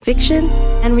Fiction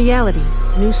and reality.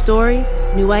 New stories,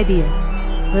 new ideas.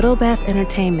 Little Beth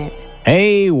Entertainment.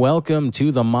 Hey, welcome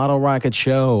to the Model Rocket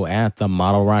Show at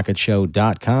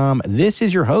themodelrocketshow.com. This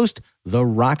is your host, The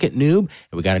Rocket Noob, and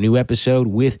we got a new episode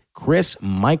with Chris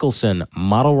Michielssen,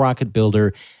 model rocket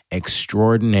builder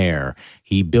extraordinaire.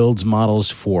 He builds models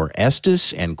for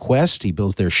Estes and Quest. He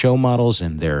builds their show models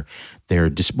and their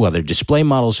display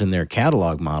models and their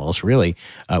catalog models, really,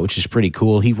 which is pretty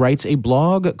cool. He writes a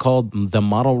blog called The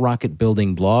Model Rocket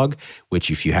Building Blog, which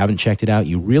if you haven't checked it out,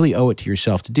 you really owe it to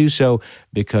yourself to do so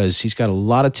because he's got a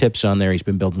lot of tips on there. He's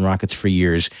been building rockets for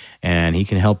years, and he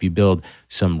can help you build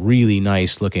some really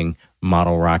nice-looking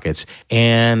model rockets.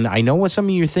 And I know what some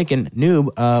of you are thinking,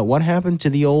 Noob, what happened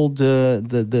to the old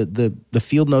the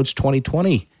Field Notes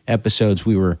 2020 episodes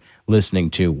we were listening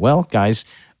to? Well, guys,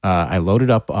 I loaded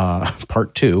up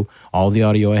part 2, all the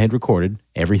audio I had recorded,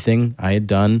 everything I had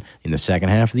done in the second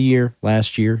half of the year,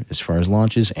 last year, as far as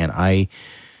launches, and I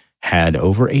had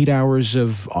over 8 hours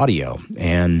of audio.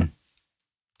 And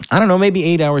I don't know, maybe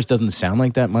 8 hours doesn't sound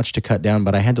like that much to cut down,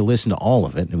 but I had to listen to all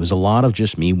of it. It was a lot of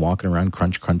just me walking around,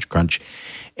 crunch, crunch, crunch.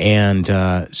 And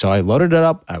so I loaded it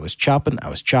up. I was chopping, I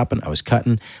was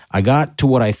cutting. I got to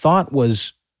what I thought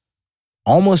was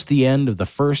almost the end of the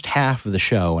first half of the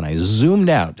show, and I zoomed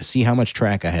out to see how much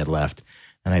track I had left,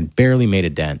 and I barely made a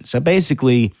dent. So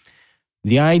basically,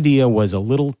 the idea was a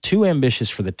little too ambitious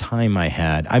for the time I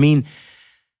had. I mean,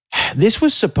 this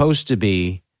was supposed to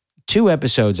be 2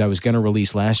 episodes I was going to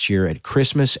release last year at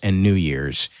Christmas and New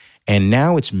Year's, and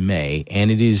now it's May,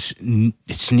 and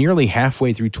it's nearly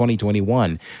halfway through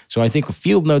 2021. So I think with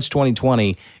Field Notes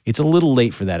 2020, it's a little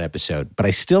late for that episode, but I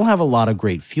still have a lot of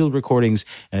great field recordings,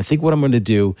 and I think what I'm going to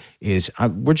do is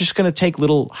we're just going to take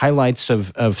little highlights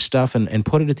of stuff and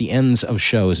put it at the ends of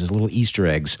shows as little Easter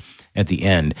eggs at the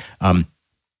end.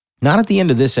 Not at the end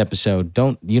of this episode.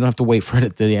 You don't have to wait for it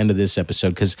at the end of this episode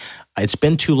because it's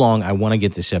been too long. I want to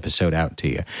get this episode out to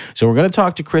you. So we're going to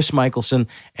talk to Chris Michielssen,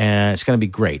 and it's going to be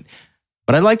great.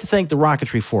 But I'd like to thank the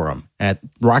Rocketry Forum at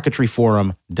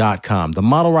rocketryforum.com. The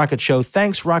Model Rocket Show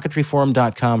thanks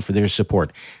rocketryforum.com for their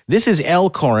support. This is L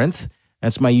Corinth.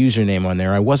 That's my username on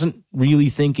there. I wasn't really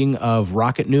thinking of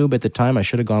Rocket Noob at the time. I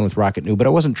should have gone with Rocket Noob, but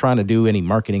I wasn't trying to do any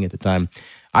marketing at the time.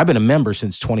 I've been a member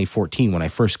since 2014 when I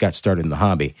first got started in the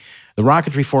hobby. The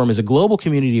Rocketry Forum is a global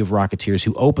community of rocketeers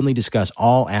who openly discuss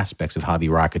all aspects of hobby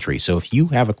rocketry. So if you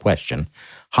have a question,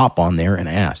 hop on there and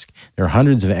ask. There are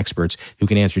hundreds of experts who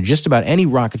can answer just about any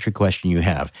rocketry question you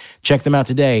have. Check them out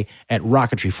today at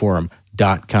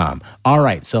rocketryforum.com. All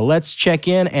right, so let's check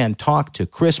in and talk to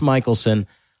Chris Michielssen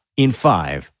in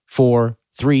 5, 4,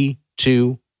 3,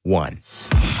 2, 1.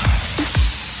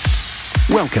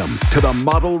 Welcome to the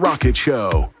Model Rocket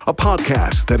Show, a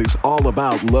podcast that is all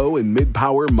about low and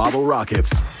mid-power model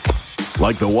rockets,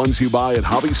 like the ones you buy at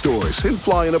hobby stores and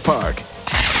fly in a park.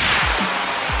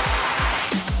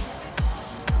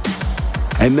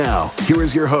 And now, here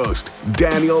is your host,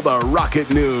 Daniel the Rocket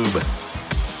Noob.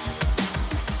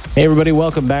 Hey everybody,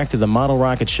 welcome back to the Model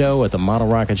Rocket Show at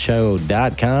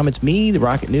themodelrocketshow.com. It's me, the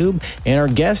Rocket Noob, and our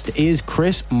guest is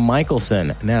Chris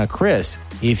Michielssen. Now, Chris,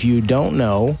 if you don't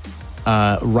know,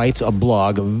 writes a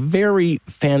blog, a very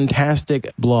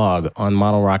fantastic blog on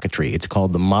model rocketry. It's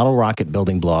called the Model Rocket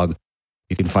Building Blog.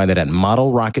 You can find it at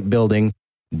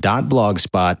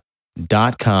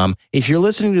modelrocketbuilding.blogspot.com. If you're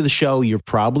listening to the show, you're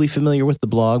probably familiar with the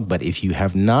blog, but if you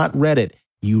have not read it,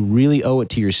 you really owe it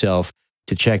to yourself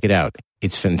to check it out.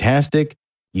 It's fantastic.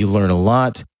 You learn a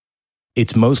lot.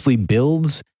 It's mostly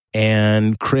builds,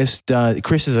 and Chris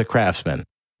is a craftsman.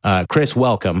 Chris,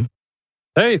 welcome.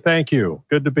 Hey, thank you.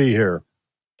 Good to be here.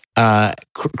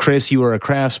 Chris, you are a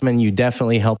craftsman. You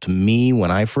definitely helped me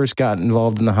when I first got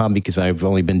involved in the hobby because I've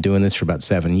only been doing this for about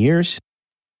 7 years.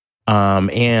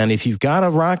 And if you've got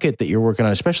a rocket that you're working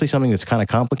on, especially something that's kind of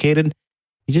complicated,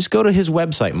 you just go to his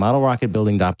website,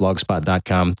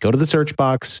 modelrocketbuilding.blogspot.com, go to the search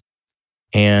box,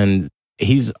 and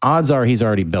odds are he's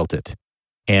already built it.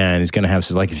 And he's going to have,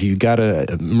 like, if you've got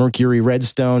a Mercury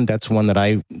Redstone, that's one that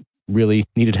I really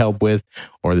needed help with,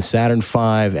 or the Saturn V,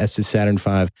 Estes Saturn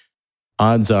V,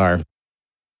 odds are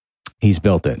he's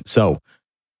built it. So,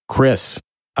 Chris,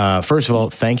 first of all,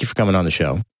 thank you for coming on the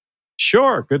show.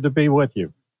 Sure. Good to be with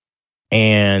you.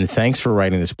 And thanks for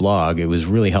writing this blog. It was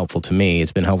really helpful to me.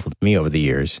 It's been helpful to me over the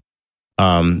years.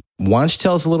 Why don't you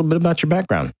tell us a little bit about your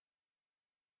background?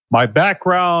 My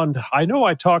background, I know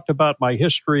I talked about my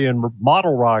history in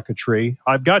model rocketry.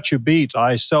 I've got you beat.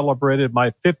 I celebrated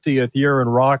my 50th year in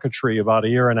rocketry about a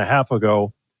year and a half ago.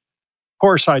 Of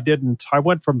course, I didn't. I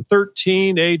went from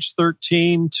age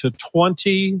 13 to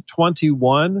 20,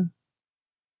 21.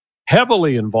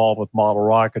 heavily involved with model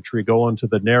rocketry, going to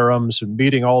the NARAMs and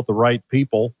meeting all the right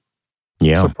people.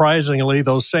 Yeah. Surprisingly,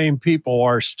 those same people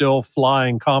are still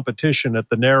flying competition at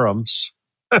the NARAMs.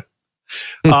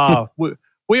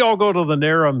 We all go to the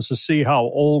NARAMs to see how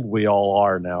old we all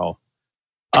are now.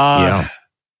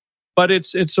 But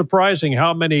it's surprising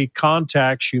how many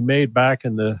contacts you made back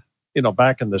in the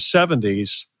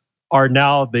 70s are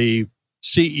now the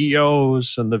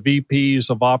CEOs and the VPs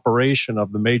of operation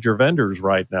of the major vendors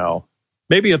right now.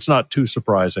 Maybe it's not too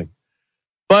surprising.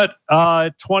 But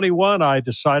at 21, I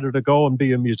decided to go and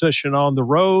be a musician on the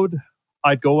road.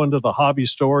 I'd go into the hobby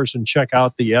stores and check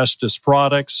out the Estes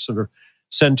products or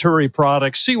Centuri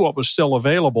products, see what was still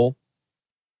available,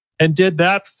 and did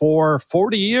that for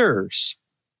 40 years.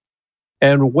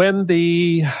 And when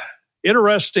the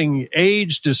interesting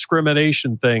age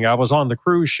discrimination thing, I was on the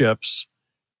cruise ships,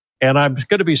 and I'm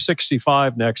going to be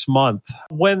 65 next month.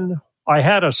 When I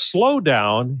had a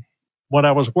slowdown, when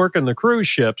I was working the cruise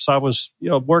ships, I was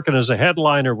working as a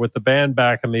headliner with the band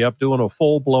backing me up, doing a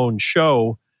full-blown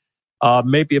show,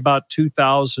 maybe about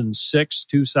 2006,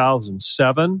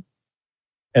 2007.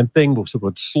 And things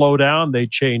would slow down. They'd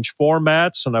change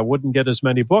formats, and I wouldn't get as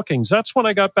many bookings. That's when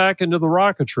I got back into the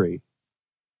rocketry.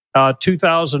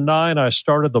 2009, I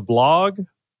started the blog,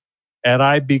 and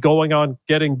I'd be going on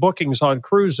getting bookings on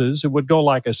cruises. It would go,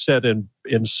 like I said,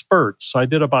 in spurts. I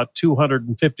did about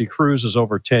 250 cruises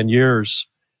over 10 years.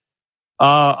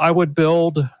 I would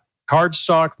build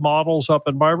cardstock models up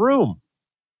in my room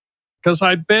because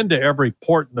I'd been to every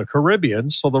port in the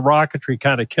Caribbean, so the rocketry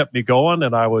kind of kept me going,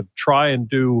 and I would try and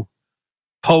do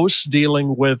posts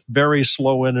dealing with very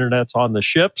slow internets on the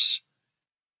ships.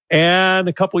 And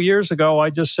a couple years ago,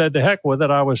 I just said to heck with it.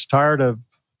 I was tired of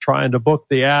trying to book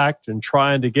the act and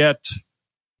trying to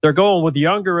they're going with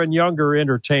younger and younger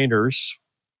entertainers.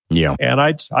 Yeah. And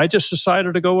I just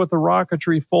decided to go with the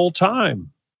rocketry full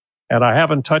time. And I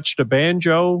haven't touched a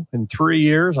banjo in 3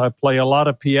 years. I play a lot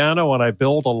of piano, and I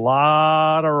build a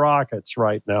lot of rockets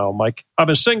right now. I'm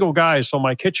a single guy, so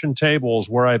my kitchen table is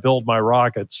where I build my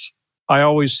rockets. I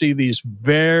always see these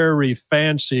very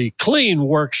fancy, clean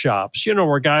workshops,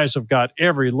 where guys have got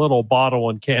every little bottle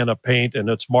and can of paint, and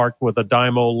it's marked with a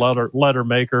Dymo letter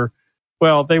maker.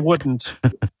 Well, they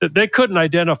couldn't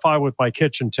identify with my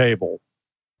kitchen table.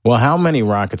 Well, how many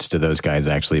rockets do those guys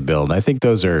actually build? I think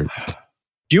those are...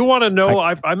 Do you want to know?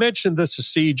 I mentioned this to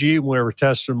CG when we were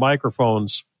testing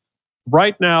microphones.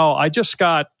 Right now,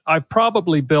 I've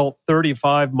probably built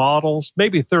 35 models,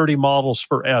 maybe 30 models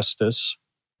for Estes.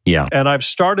 Yeah. And I've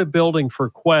started building for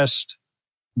Quest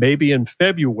maybe in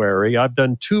February. I've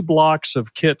done 2 blocks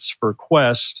of kits for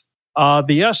Quest.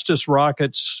 The Estes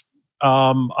rockets,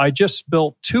 I just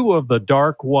built 2 of the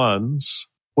dark ones,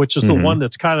 which is the one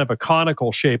that's kind of a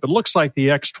conical shape. It looks like the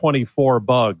X-24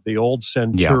 bug, the old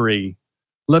Centuri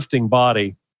lifting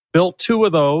body. Built 2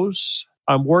 of those.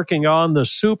 I'm working on the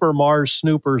Super Mars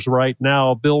Snoopers right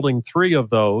now, building 3 of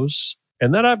those.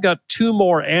 And then I've got 2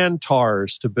 more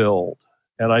Antars to build.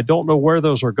 And I don't know where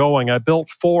those are going. I built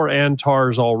 4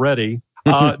 Antars already.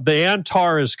 The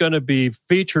Antar is going to be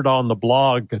featured on the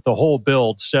blog, the whole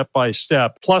build, step by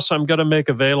step. Plus, I'm going to make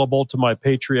available to my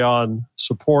Patreon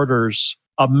supporters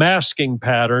a masking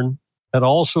pattern and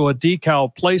also a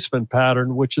decal placement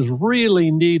pattern, which is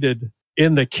really needed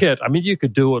in the kit. I mean, you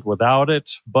could do it without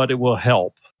it, but it will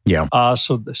help. Yeah.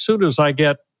 So as soon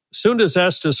as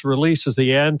Estes releases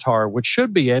the Antar, which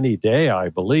should be any day, I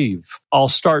believe, I'll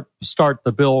start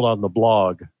the build on the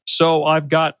blog. So I've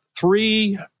got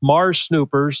 3 Mars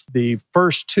Snoopers. The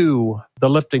first 2, the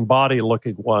lifting body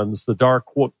looking ones, the dark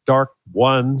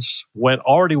ones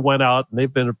already went out, and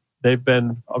they've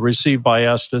been received by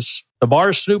Estes. The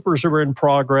Mars Snoopers are in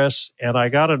progress, and I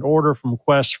got an order from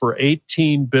Quest for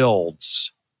 18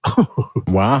 builds.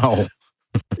 Wow.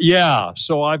 Yeah,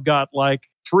 so I've got like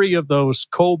 3 of those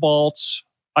Cobalts.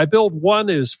 I build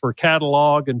 1 is for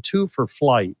catalog and 2 for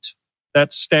flight.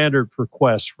 That's standard for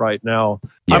Quest right now.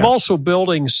 Yeah. I'm also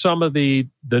building some of the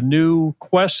new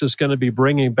Quest is going to be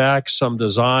bringing back some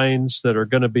designs that are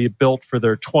going to be built for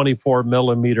their 24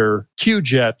 millimeter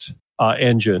Q-Jet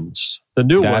engines. The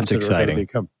new ones that are going to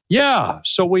become. Yeah,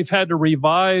 so we've had to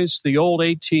revise the old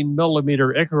 18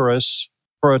 millimeter Icarus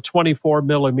for a 24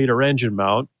 millimeter engine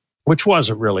mount, which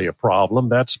wasn't really a problem.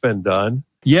 That's been done.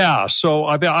 Yeah, so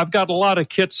I've got a lot of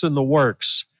kits in the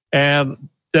works. And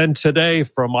then today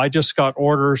I just got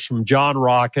orders from John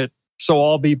Rocket. So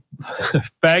I'll be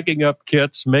bagging up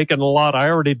kits, making a lot. I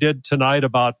already did tonight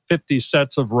about 50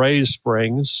 sets of raised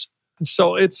springs.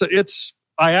 So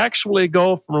I actually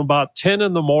go from about 10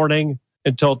 in the morning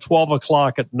until 12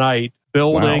 o'clock at night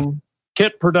building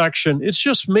kit production. It's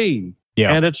just me.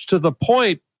 Yeah. And it's to the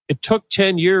point it took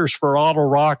 10 years for Auto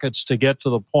Rockets to get to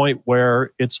the point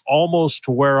where it's almost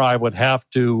to where I would have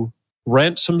to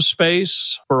rent some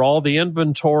space for all the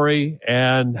inventory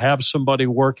and have somebody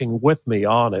working with me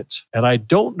on it. And I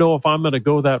don't know if I'm going to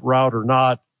go that route or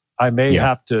not. I may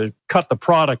have to cut the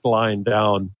product line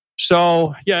down.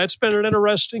 So, yeah, it's been an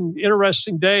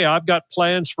interesting day. I've got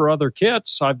plans for other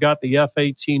kits. I've got the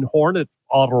F-18 Hornet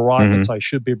Auto Rockets I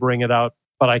should be bringing out,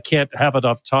 but I can't have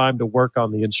enough time to work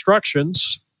on the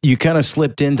instructions. You kind of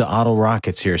slipped into Auto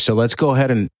Rockets here. So let's go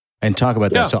ahead and talk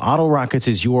about that. So Auto Rockets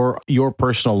is your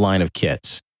personal line of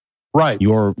kits. Right.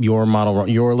 Your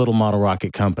little model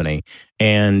rocket company.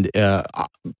 And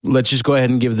let's just go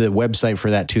ahead and give the website for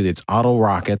that too. It's Auto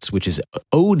Rockets, which is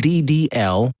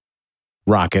ODDL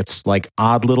Rockets, like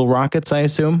odd little rockets, I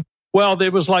assume. Well,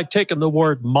 it was like taking the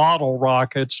word model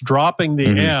rockets, dropping the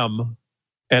M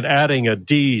and adding a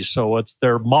D. So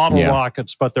they're model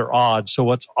rockets, but they're odd.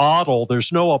 So it's oddle.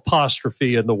 There's no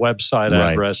apostrophe in the website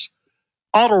address.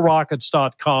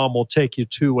 Autorockets.com will take you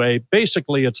to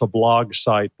basically it's a blog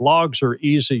site. Blogs are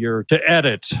easier to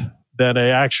edit than an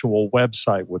actual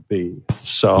website would be.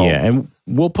 So yeah, and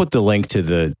we'll put the link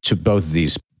to both of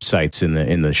these sites in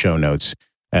the show notes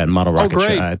at Model Rocket Show,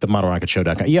 at the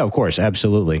modelrocketshow.com. Yeah, of course,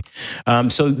 absolutely.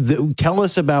 So tell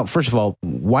us about, first of all,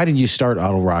 why did you start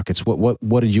Auto Rockets?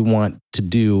 What did you want to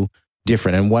do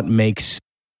different, and what makes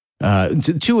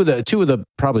two of the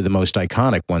probably the most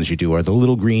iconic ones you do are the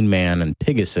Little Green Man and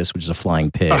Pegasus, which is a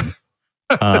flying pig.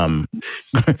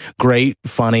 Great,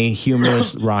 funny,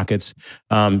 humorous rockets.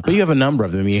 But you have a number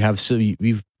of them.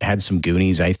 You've had some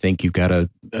Goonies. I think you've got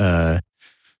a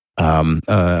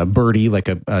birdie, like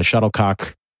a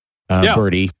shuttlecock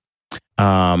birdie,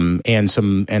 and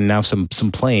now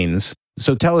some planes.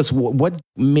 So tell us what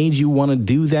made you want to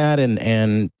do that,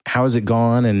 and how has it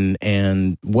gone,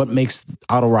 and what makes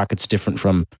Auto Rockets different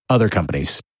from other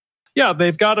companies? Yeah,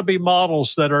 they've got to be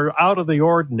models that are out of the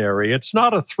ordinary. It's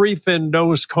not a 3-fin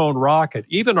nose cone rocket.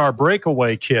 Even our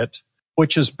breakaway kit,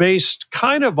 which is based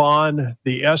kind of on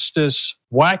the Estes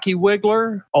Wacky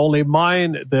Wiggler, only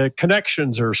mine, the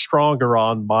connections are stronger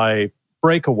on my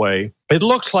breakaway. It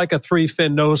looks like a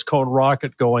 3-fin nose cone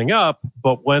rocket going up,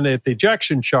 but when at the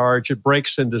ejection charge, it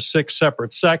breaks into 6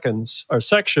 separate sections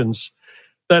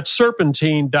that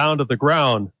serpentine down to the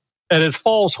ground, and it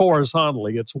falls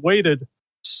horizontally. It's weighted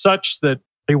such that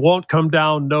it won't come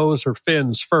down nose or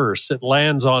fins first. It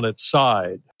lands on its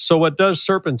side. So it does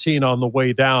serpentine on the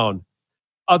way down.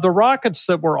 The rockets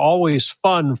that were always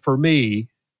fun for me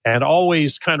and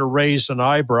always kind of raised an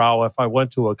eyebrow if I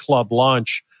went to a club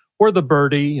launch were the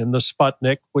Birdie and the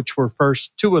Sputnik, which were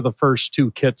two of the first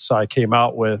 2 kits I came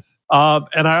out with.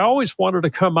 And I always wanted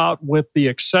to come out with the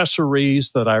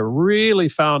accessories that I really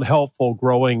found helpful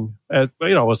growing as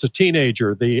a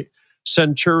teenager. The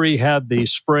Centuri had the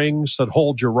springs that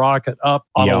hold your rocket up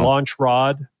on a launch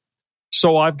rod.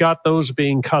 So I've got those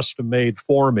being custom made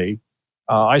for me.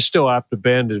 I still have to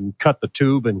bend and cut the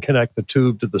tube and connect the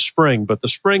tube to the spring, but the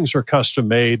springs are custom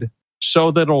made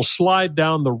so that it'll slide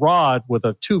down the rod with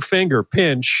a 2-finger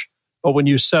pinch. But when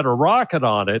you set a rocket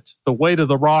on it, the weight of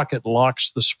the rocket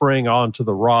locks the spring onto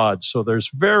the rod. So there's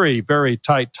very, very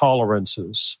tight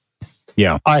tolerances.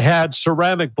 Yeah. I had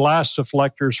ceramic blast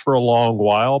deflectors for a long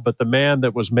while, but the man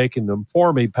that was making them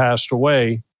for me passed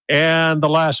away. And the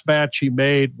last batch he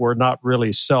made were not really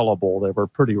sellable. They were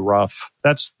pretty rough.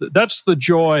 That's the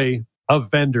joy of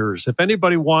vendors. If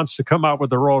anybody wants to come out with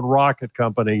their own rocket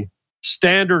company,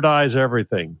 standardize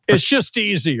everything. It's just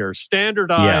easier.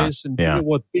 Standardize and deal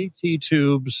with BT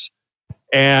tubes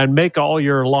and make all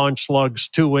your launch lugs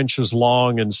 2 inches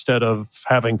long instead of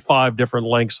having 5 different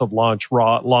lengths of launch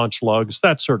lugs,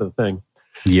 that sort of thing.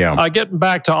 Yeah. Getting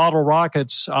back to Auto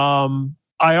Rockets,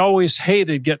 I always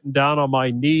hated getting down on my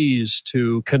knees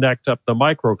to connect up the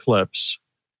micro clips.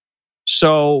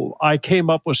 So I came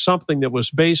up with something that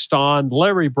was based on,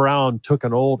 Larry Brown took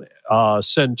an old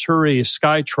Centuri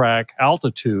SkyTrack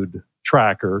altitude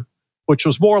tracker, which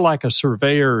was more like a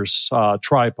surveyor's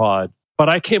tripod. But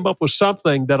I came up with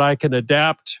something that I can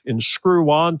adapt and screw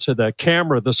onto the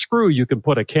camera. The screw, you can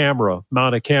put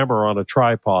mount a camera on a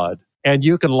tripod, and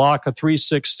you can lock a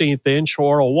 3/16 inch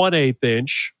or a 1/8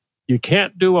 inch. You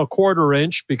can't do a 1/4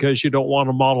 inch because you don't want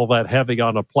to model that heavy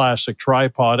on a plastic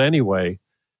tripod anyway.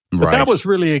 But that was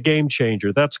really a game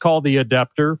changer. That's called the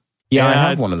Adapter. Yeah, I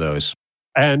have one of those.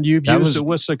 And you've used it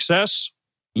with success?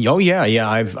 Oh yeah.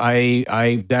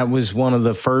 I that was one of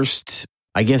the first,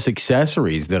 I guess,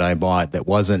 accessories that I bought that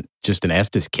wasn't just an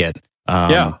Estes kit.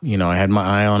 I had my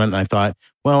eye on it, and I thought,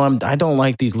 well, I don't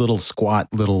like these little squat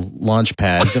little launch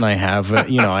pads, and I have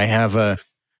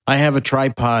I have a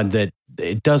tripod that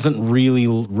it doesn't really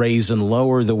raise and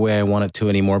lower the way I want it to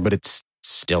anymore, but it's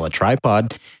still a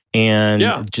tripod.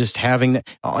 And just having that,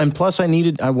 and plus I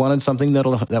wanted something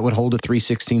that would hold a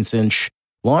 3/16 inch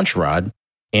launch rod,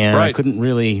 and I couldn't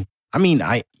really. I mean,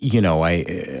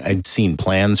 I'd seen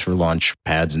plans for launch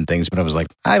pads and things, but I was like,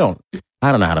 I don't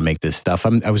know how to make this stuff.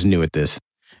 I was new at this.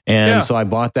 And so I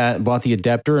bought the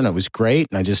adapter, and it was great.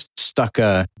 And I just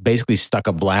basically stuck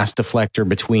a blast deflector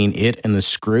between it and the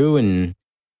screw, and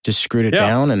just screwed it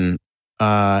down,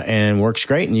 and works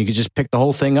great. And you could just pick the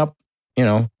whole thing up,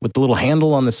 with the little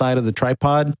handle on the side of the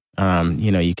tripod.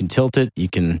 You can tilt it, you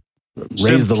can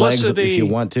raise the legs if you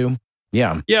want to.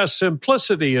 Yeah. Yeah,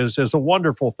 simplicity is a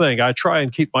wonderful thing. I try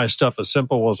and keep my stuff as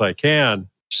simple as I can.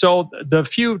 So the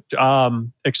few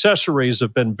accessories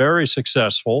have been very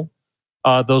successful.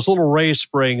 Those little race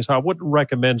springs, I wouldn't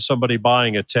recommend somebody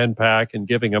buying a 10-pack and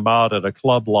giving them out at a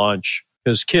club launch,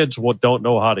 because kids don't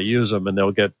know how to use them, and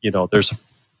they'll get, there's a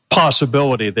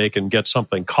possibility they can get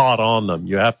something caught on them.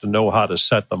 You have to know how to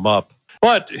set them up.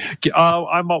 But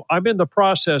I'm in the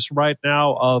process right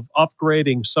now of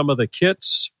upgrading some of the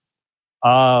kits.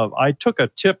 I took a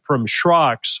tip from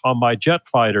Schrock's on my jet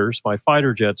fighters, my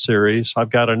fighter jet series.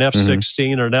 I've got an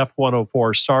F-16 and an F-104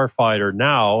 Starfighter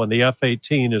now, and the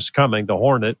F-18 is coming, the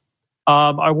Hornet.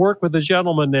 I work with a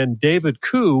gentleman named David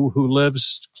Koo, who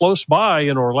lives close by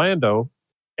in Orlando,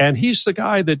 and he's the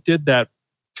guy that did that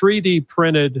 3D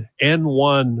printed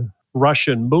N-1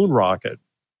 Russian moon rocket.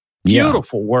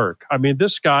 Beautiful work. I mean,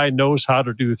 this guy knows how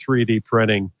to do 3D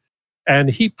printing.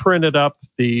 And he printed up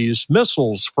these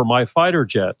missiles for my fighter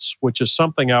jets, which is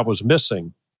something I was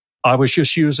missing. I was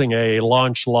just using a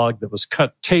launch lug that was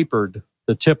tapered.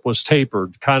 The tip was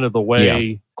tapered, kind of the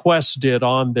way Quest did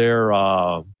on their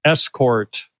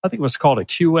Escort. I think it was called a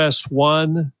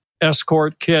QS-1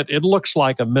 Escort kit. It looks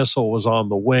like a missile was on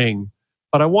the wing,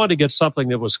 but I wanted to get something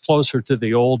that was closer to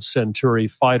the old Centauri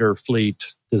fighter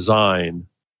fleet design.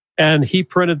 And he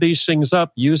printed these things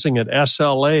up using an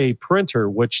SLA printer,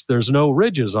 which there's no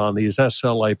ridges on these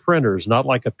SLA printers, not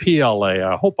like a PLA.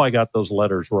 I hope I got those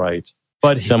letters right.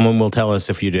 But someone will tell us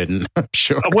if you didn't. I'm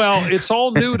sure. Well, it's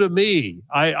all new to me.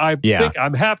 I think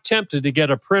I'm half tempted to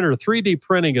get a printer. 3D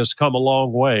printing has come a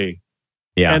long way.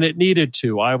 Yeah. And it needed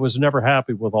to. I was never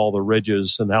happy with all the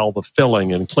ridges and all the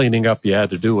filling and cleaning up you had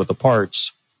to do with the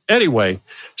parts. Anyway,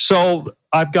 so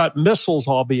I've got missiles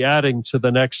I'll be adding to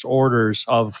the next orders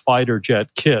of fighter jet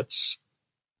kits.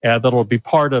 And that'll be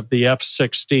part of the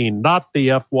F-16, not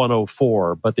the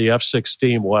F-104, but the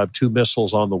F-16 will have 2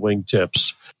 missiles on the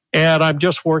wingtips. And I'm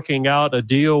just working out a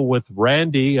deal with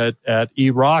Randy at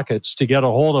E-Rockets to get a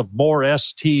hold of more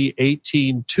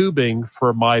ST-18 tubing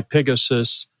for my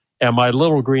Pegasus and my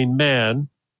Little Green Man.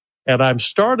 And I'm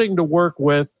starting to work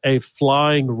with a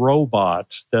flying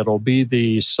robot that'll be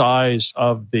the size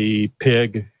of the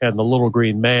Pig and the Little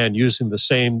Green Man, using the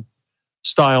same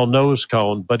style nose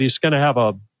cone, but he's going to have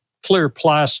a clear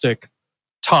plastic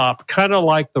top, kind of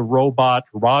like the robot,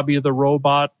 Robbie the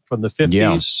Robot from the 50s.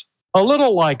 Yeah. A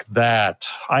little like that.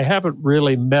 I haven't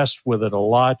really messed with it a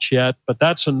lot yet, but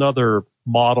that's another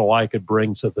model I could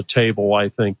bring to the table, I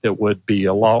think, that would be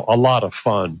a lot of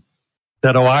fun,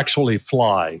 that'll actually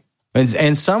fly.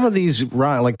 And some of these,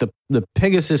 like the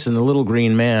Pegasus and the Little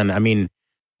Green Man, I mean,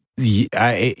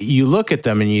 you look at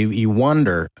them and you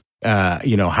wonder,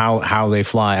 how they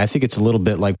fly. I think it's a little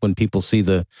bit like when people see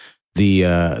the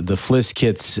Fliss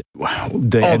kits,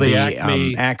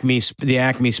 the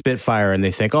Acme Spitfire, and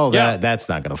they think, that's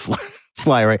not going to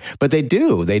fly right. But they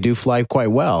do fly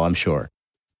quite well, I'm sure.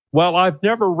 Well, I've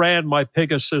never ran my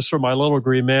Pegasus or my Little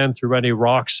Green Man through any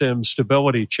RockSim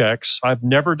stability checks. I've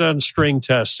never done string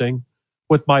testing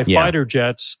with my fighter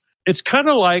jets. It's kind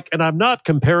of like, and I'm not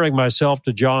comparing myself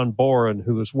to John Boren,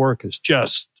 whose work is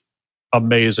just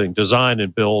amazing. Design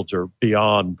and builds are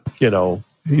beyond, he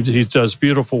does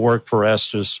beautiful work for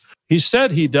Estes. He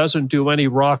said he doesn't do any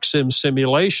RockSim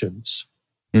simulations.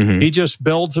 Mm-hmm. He just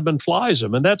builds them and flies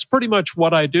them. And that's pretty much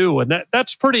what I do. And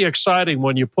that's pretty exciting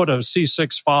when you put a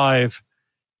C-65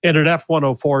 in an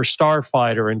F-104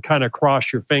 Starfighter and kind of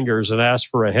cross your fingers and ask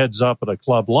for a heads up at a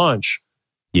club lunch.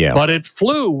 Yeah. But it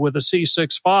flew with a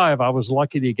C-65. I was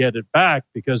lucky to get it back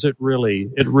because it really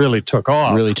took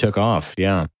off. Really took off,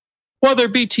 yeah. Well, they're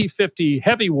BT-50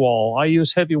 heavy wall. I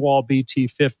use heavy wall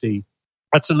BT-50.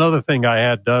 That's another thing I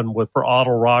had done for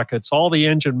auto rockets. All the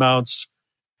engine mounts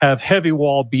have heavy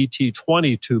wall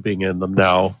BT-20 tubing in them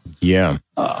now. Yeah.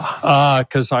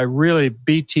 Because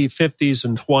BT-50s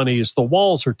and 20s, the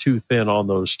walls are too thin on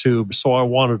those tubes, so I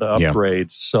wanted to upgrade.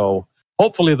 Yeah. So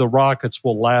hopefully the rockets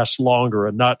will last longer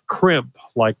and not crimp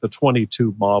like the 20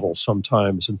 tube models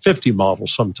sometimes and 50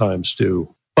 models sometimes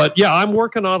do. But yeah, I'm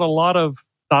working on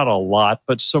not a lot,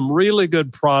 but some really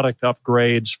good product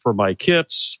upgrades for my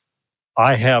kits.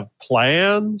 I have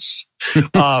plans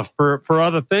for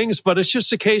other things, but it's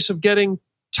just a case of getting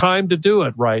time to do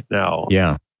it right now.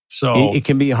 Yeah. So it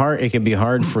can be hard. It can be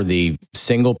hard for the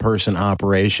single person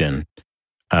operation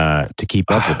to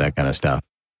keep up with that kind of stuff.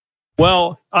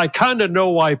 Well, I kind of know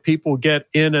why people get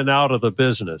in and out of the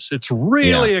business. It's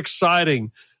really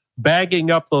exciting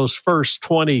bagging up those first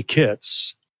 20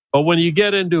 kits. But when you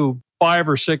get into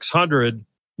 500 or 600,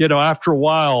 after a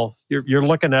while, you're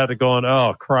looking at it going,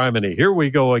 oh, criminy, here we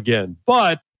go again.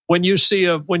 But when you see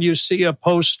a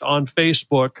post on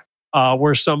Facebook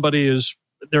where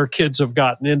their kids have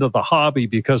gotten into the hobby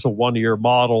because of one of your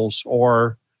models,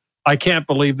 or I can't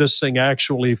believe this thing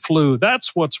actually flew,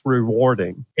 that's what's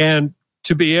rewarding. And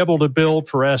to be able to build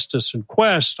for Estes and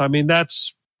Quest, I mean,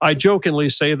 I jokingly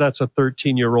say that's a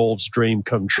 13-year-old's dream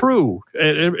come true.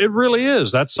 It really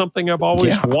is. That's something I've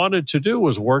always wanted to do,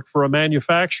 was work for a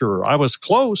manufacturer. I was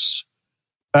close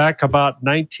back about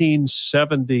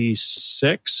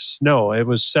 1976. No, it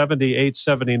was 78,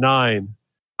 79.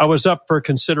 I was up for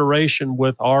consideration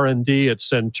with R&D at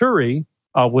Centuri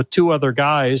with two other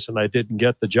guys, and I didn't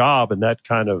get the job, and that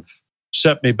kind of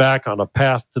set me back on a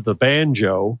path to the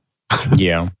banjo.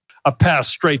 Yeah. A path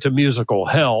straight to musical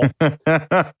hell. But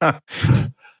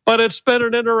it's been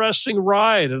an interesting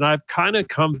ride, and I've kind of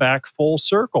come back full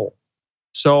circle.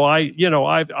 So I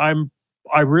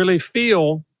really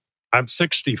feel, I'm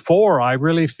 64. I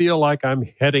really feel like I'm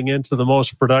heading into the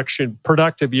most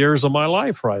productive years of my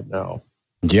life right now.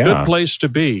 Yeah. Good place to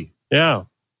be. Yeah.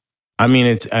 I mean,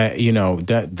 it's,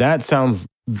 that sounds,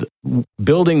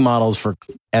 building models for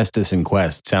Estes and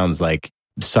Quest sounds like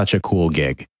such a cool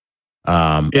gig.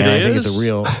 I think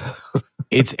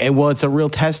it's a real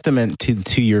testament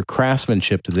to your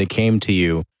craftsmanship that they came to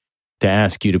you to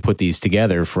ask you to put these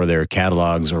together for their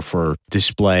catalogs or for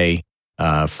display,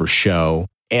 for show.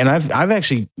 And I've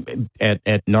actually at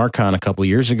Narcon a couple of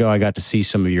years ago, I got to see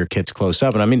some of your kits close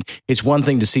up. And I mean, it's one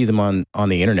thing to see them on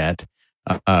the internet,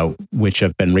 which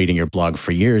I've been reading your blog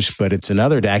for years, but it's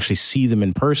another to actually see them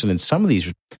in person. And some of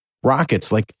these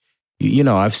rockets, like,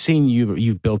 I've seen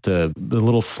you've built the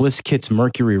little Fliss Kits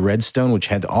Mercury Redstone, which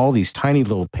had all these tiny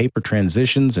little paper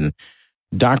transitions, and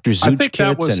Dr. Zooch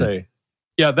kits.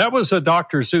 That was a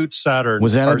Dr. Zooch Saturn.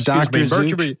 Was that a Dr.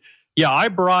 Zooch? Yeah, I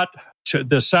brought to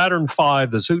the Saturn V,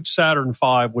 the Zooch Saturn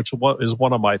V, which is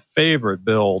one of my favorite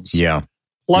builds. Yeah.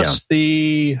 Plus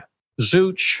the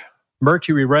Zooch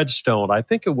Mercury Redstone. I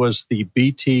think it was the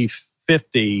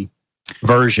BT50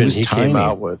 version he came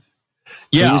out with.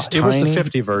 Yeah, it was the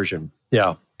 50 version.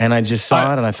 Yeah. And I just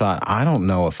saw it and I thought, I don't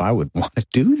know if I would want to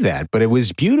do that, but it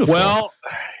was beautiful. Well,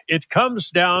 it comes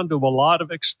down to a lot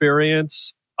of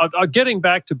experience. Getting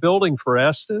back to building for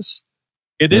Estes,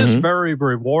 it is very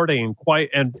rewarding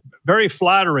and very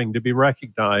flattering to be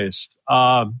recognized.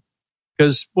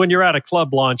 Because when you're at a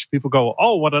club launch, people go,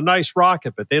 oh, what a nice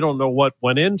rocket, but they don't know what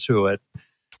went into it.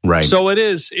 Right. So it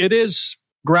is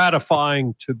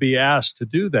gratifying to be asked to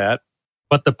do that.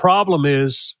 But the problem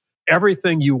is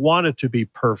everything you want it to be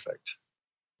perfect.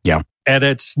 Yeah. And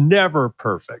it's never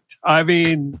perfect. I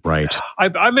mean, right.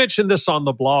 I mentioned this on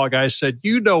the blog. I said,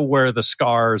 where the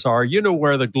scars are,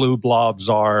 where the glue blobs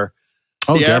are.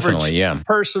 Oh, the definitely, yeah.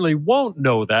 Personally won't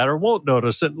know that or won't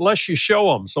notice it unless you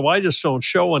show them. So I just don't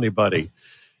show anybody.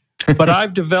 But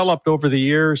I've developed over the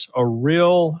years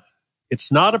it's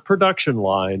not a production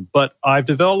line, but I've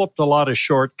developed a lot of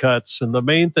shortcuts. And the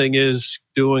main thing is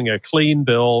doing a clean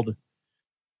build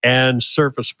and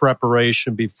surface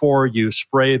preparation before you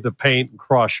spray the paint and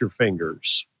cross your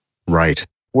fingers. Right.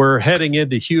 We're heading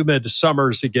into humid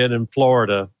summers again in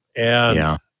Florida,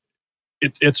 and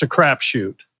it's a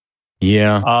crapshoot.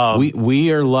 Yeah.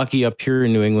 We are lucky up here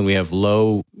in New England. We have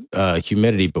low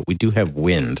humidity, but we do have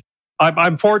wind.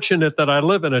 I'm fortunate that I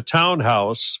live in a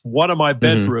townhouse. One of my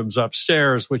bedrooms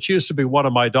upstairs, which used to be one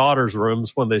of my daughter's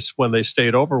rooms when they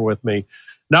stayed over with me,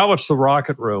 now it's the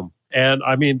rocket room. And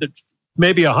I mean,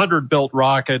 maybe 100 built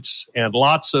rockets and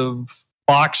lots of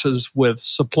boxes with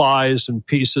supplies and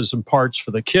pieces and parts for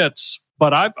the kits.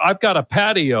 But I've got a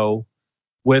patio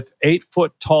with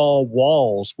 8-foot tall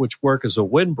walls, which work as a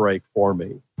windbreak for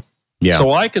me. Yeah.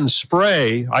 So I can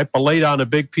spray. I lay down a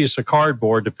big piece of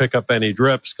cardboard to pick up any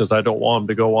drips because I don't want them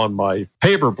to go on my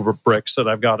paper bricks that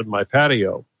I've got in my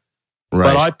patio.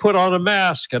 Right. But I put on a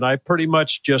mask and I pretty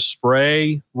much just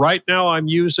spray. Right now I'm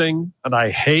using, and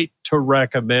I hate to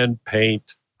recommend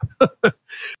paint.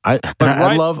 I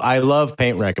love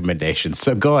paint recommendations.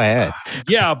 So go ahead.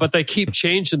 Yeah, but they keep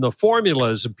changing the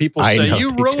formulas and people say,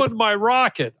 you ruined my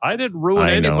rocket. I didn't ruin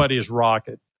anybody's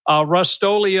rocket.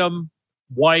 Rust-Oleum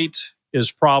white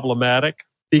is problematic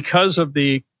because of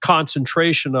the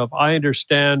concentration of, I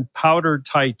understand, powdered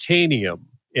titanium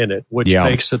in it, which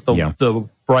makes it the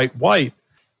bright white.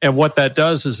 And what that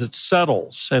does is it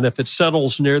settles. And if it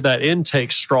settles near that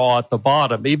intake straw at the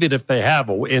bottom, even if they have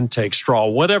an intake straw,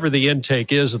 whatever the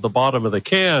intake is at the bottom of the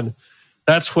can,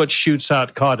 that's what shoots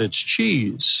out cottage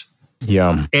cheese.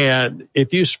 Yeah. And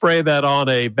if you spray that on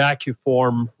a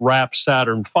vacuform wrap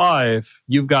Saturn V,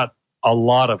 you've got a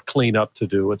lot of cleanup to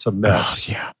do. It's a mess.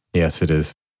 Yeah. Yes, it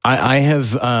is. I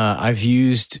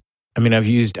used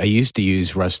to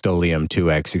use Rust-Oleum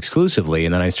 2X exclusively,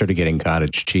 and then I started getting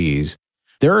cottage cheese.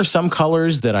 There are some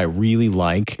colors that I really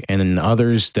like, and then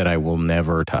others that I will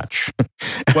never touch.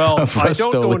 Well, I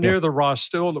don't go near the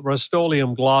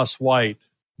Rust-Oleum gloss white.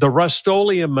 The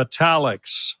Rust-Oleum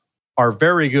metallics are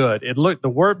very good. The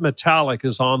word metallic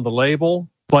is on the label,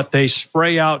 but they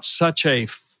spray out such a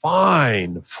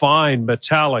fine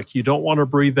metallic. You don't want to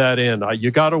breathe that in. You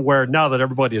got to wear, now that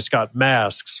everybody has got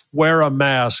masks, wear a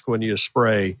mask when you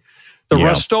spray. The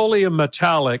Rust-Oleum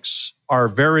metallics are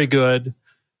very good.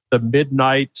 The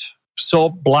Midnight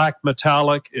Black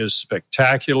metallic is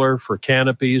spectacular for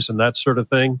canopies and that sort of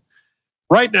thing.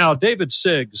 Right now, David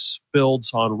Siggs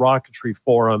builds on Rocketry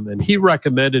Forum, and he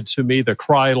recommended to me the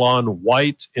Krylon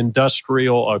White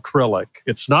Industrial Acrylic.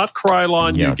 It's not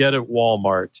Krylon you get at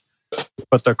Walmart,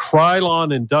 but the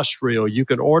Krylon Industrial, you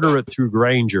can order it through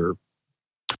Grainger.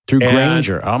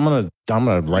 Grainger. I'm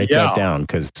gonna write that down,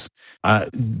 because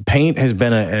paint has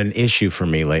been an issue for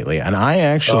me lately, and I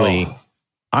actually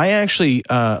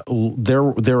there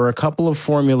were a couple of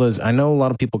formulas. I know a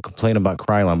lot of people complain about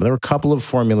Krylon, but there were a couple of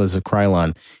formulas of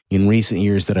Krylon in recent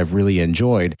years that I've really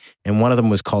enjoyed. And one of them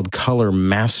was called Color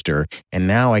Master. And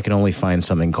now I can only find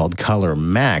something called Color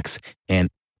Max. And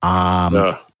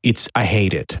I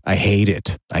hate it. I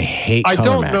hate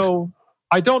Color Max.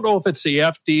 I don't know if it's the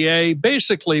FDA.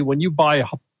 Basically, when you buy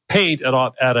paint at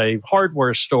a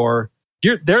hardware store,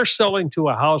 they're selling to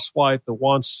a housewife that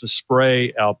wants to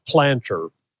spray a planter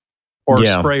or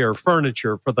spray her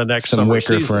furniture for the next some summer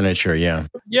wicker season. Furniture, yeah.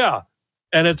 Yeah,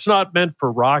 and it's not meant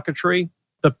for rocketry.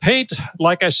 The paint,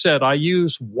 like I said, I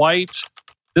use white.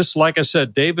 This, like I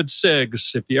said, David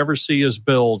Siggs, if you ever see his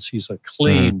builds, he's a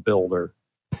clean builder.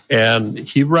 And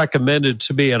he recommended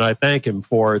to me, and I thank him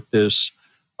for it, the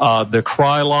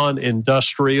Krylon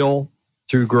Industrial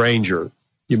through Grainger.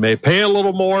 You may pay a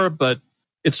little more, but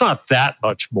it's not that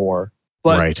much more.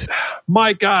 But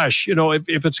my gosh,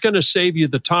 if it's going to save you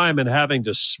the time and having to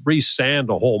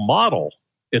resand a whole model,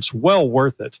 it's well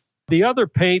worth it. The other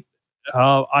paint,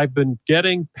 I've been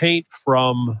getting paint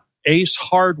from Ace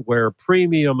Hardware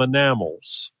Premium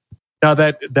Enamels. Now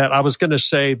that I was going to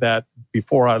say that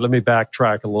before, let me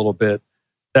backtrack a little bit.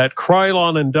 That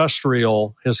Krylon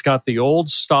Industrial has got the old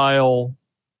style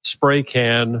spray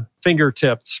can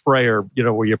fingertip sprayer,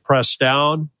 where you press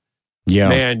down. Yeah,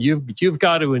 man, you've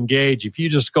got to engage. If you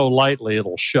just go lightly,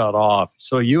 it'll shut off.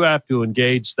 So you have to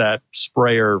engage that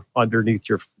sprayer underneath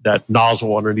that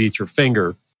nozzle underneath your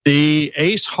finger. The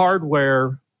Ace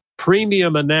Hardware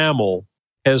Premium Enamel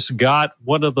has got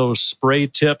one of those spray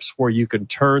tips where you can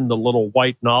turn the little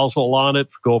white nozzle on it,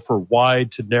 go from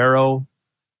wide to narrow.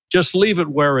 Just leave it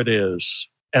where it is.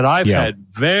 And I've had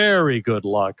very good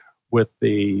luck with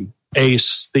the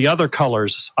Ace. The other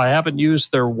colors, I haven't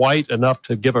used their white enough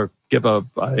to give a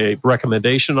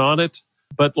recommendation on it.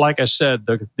 But like I said,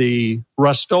 the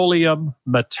Rust-Oleum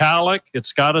metallic,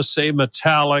 it's got to say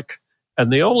metallic,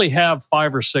 and they only have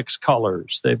 5 or 6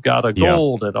 colors. They've got a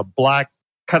gold and a black,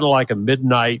 kind of like a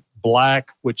midnight black,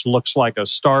 which looks like a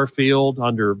star field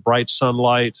under bright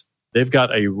sunlight. They've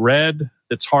got a red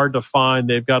that's hard to find.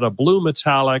 They've got a blue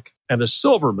metallic and a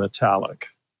silver metallic.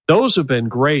 Those have been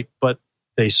great, but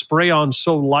they spray on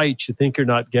so light, you think you're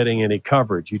not getting any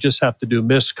coverage. You just have to do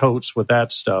mist coats with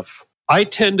that stuff. I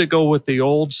tend to go with the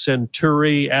old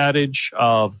Centuri adage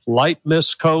of light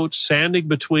mist coats, sanding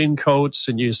between coats,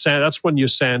 and that's when you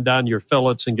sand down your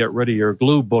fillets and get rid of your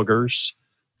glue boogers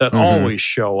that always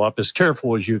show up. As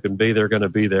careful as you can be, they're going to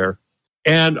be there.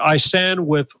 And I sand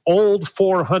with old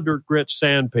 400 grit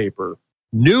sandpaper.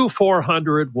 New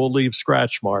 400 will leave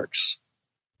scratch marks.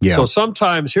 Yeah. So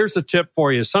sometimes, here's a tip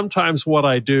for you. Sometimes what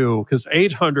I do, because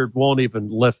 800 won't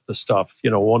even lift the stuff,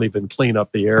 won't even clean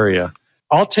up the area.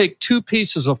 I'll take 2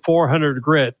 pieces of 400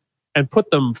 grit and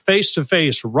put them face to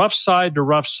face, rough side to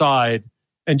rough side,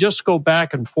 and just go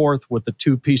back and forth with the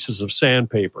 2 pieces of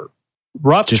sandpaper.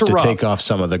 Rough just to rough. Take off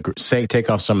some of the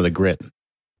grit.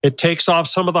 It takes off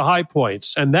some of the high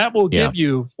points, and that will give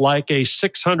you like a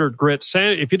 600 grit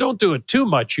sand. If you don't do it too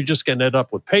much, you're just going to end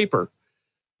up with paper.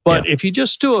 But if you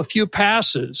just do a few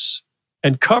passes,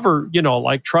 and cover,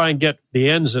 like try and get the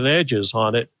ends and edges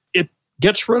on it. It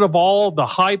gets rid of all the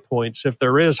high points, if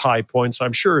there is high points.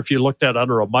 I'm sure if you looked at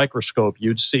under a microscope,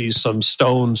 you'd see some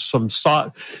stones, some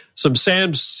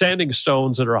sanding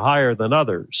stones that are higher than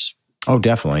others. Oh,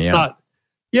 definitely,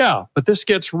 but this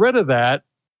gets rid of that,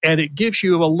 and it gives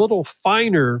you a little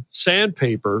finer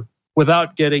sandpaper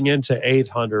without getting into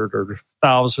 800 or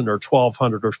 1,000 or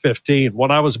 1,200 or 15. When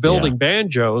I was building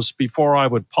banjos, before I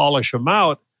would polish them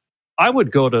out, I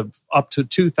would go to up to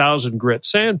 2,000 grit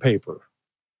sandpaper,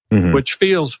 which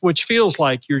feels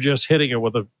like you're just hitting it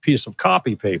with a piece of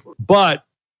copy paper. But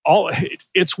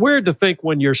it's weird to think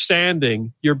when you're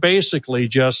sanding, you're basically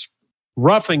just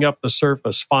roughing up the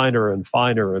surface finer and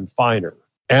finer and finer.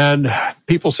 And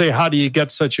people say, how do you get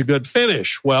such a good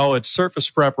finish? Well, it's surface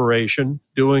preparation,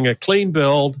 doing a clean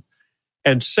build,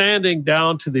 and sanding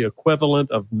down to the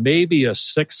equivalent of maybe a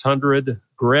 600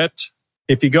 grit.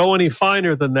 If you go any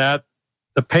finer than that,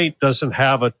 the paint doesn't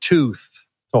have a tooth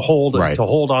to hold it, to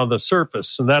hold on the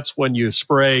surface. And that's when you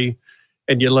spray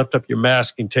and you lift up your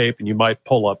masking tape and you might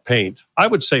pull up paint. I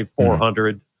would say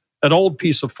 400. An old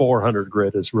piece of 400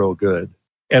 grit is real good.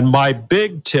 And my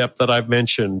big tip that I've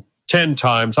mentioned 10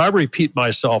 times, I repeat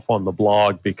myself on the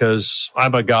blog because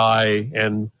I'm a guy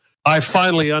and I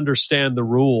finally understand the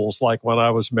rules, like when I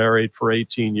was married for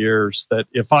 18 years, that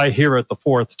if I hear it the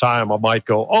fourth time, I might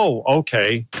go, oh,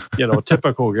 okay,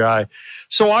 typical guy.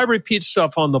 So I repeat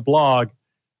stuff on the blog.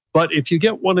 But if you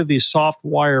get one of these soft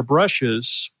wire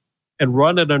brushes and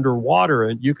run it under water,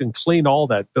 and you can clean all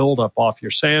that buildup off your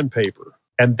sandpaper.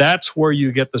 And that's where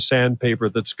you get the sandpaper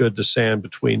that's good to sand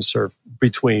between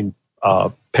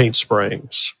paint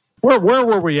sprayings. Where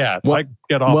were we at? Well, I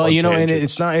get off. Well, and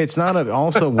it's not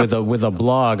also with a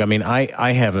blog. I mean,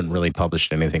 I haven't really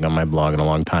published anything on my blog in a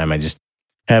long time. I just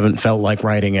haven't felt like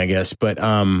writing, I guess. But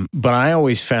I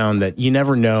always found that you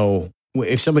never know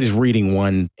if somebody's reading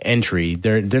one entry,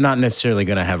 they're not necessarily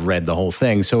going to have read the whole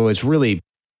thing. So it's really,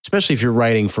 especially if you're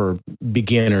writing for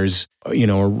beginners,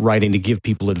 or writing to give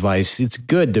people advice, it's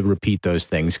good to repeat those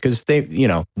things because they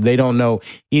don't know,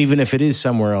 even if it is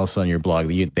somewhere else on your blog,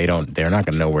 they're not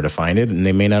going to know where to find it, and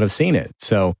they may not have seen it.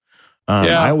 So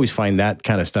I always find that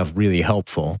kind of stuff really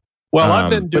helpful. Well,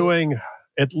 I've been doing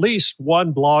at least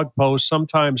one blog post,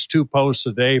 sometimes 2 posts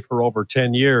a day for over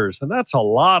 10 years, and that's a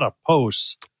lot of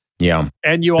posts. Yeah,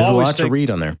 and there's a lot to read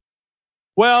on there.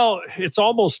 Well, it's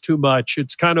almost too much.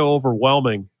 It's kind of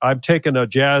overwhelming. I'm taking a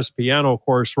jazz piano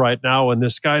course right now, and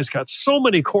this guy's got so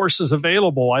many courses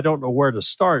available, I don't know where to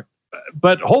start.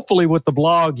 But hopefully with the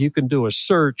blog, you can do a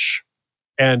search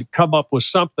and come up with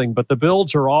something. But the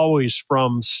builds are always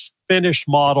from finished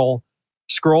model,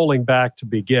 scrolling back to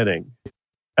beginning.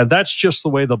 And that's just the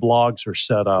way the blogs are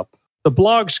set up. The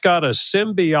blog's got a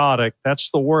symbiotic, that's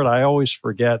the word I always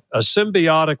forget, a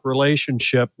symbiotic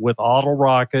relationship with Auto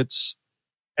Rockets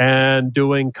and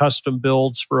doing custom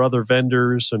builds for other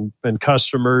vendors and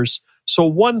customers. So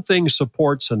one thing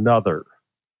supports another.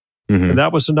 And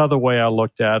that was another way I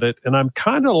looked at it. And I'm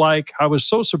kind of like, I was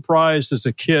so surprised as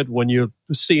a kid when you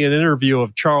see an interview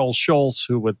of Charles Schulz,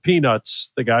 who with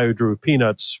Peanuts, the guy who drew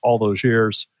Peanuts all those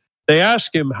years, they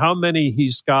asked him how many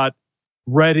he's got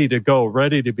ready to go,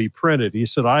 ready to be printed. He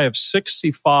said, I have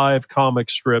 65 comic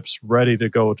strips ready to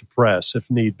go to press if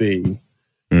need be.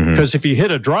 Because if you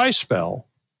hit a dry spell,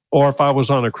 or if I was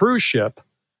on a cruise ship,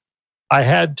 I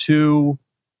had to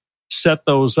set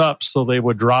those up so they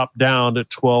would drop down at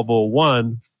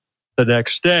 12:01 the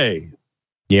next day.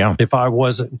 Yeah. If I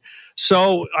wasn't.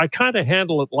 So I kind of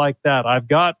handle it like that. I've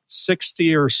got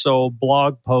 60 or so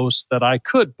blog posts that I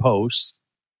could post.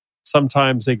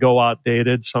 Sometimes they go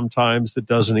outdated. Sometimes it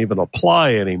doesn't even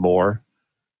apply anymore.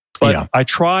 But I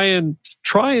try and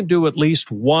do at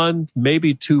least 1,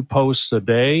 maybe 2 posts a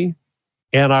day.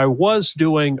 And I was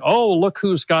doing, oh, look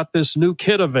who's got this new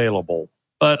kit available.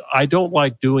 But I don't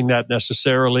like doing that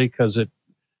necessarily because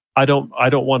I don't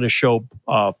want to show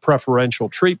preferential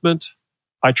treatment.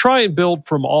 I try and build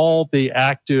from all the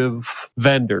active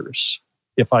vendors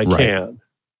if I can.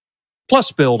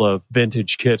 Plus build a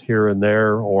vintage kit here and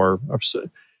there.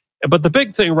 But the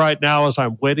big thing right now is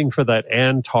I'm waiting for that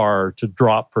Antar to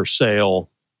drop for sale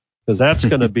because that's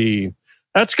going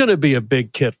to be a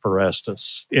big kit for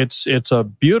Estes. It's a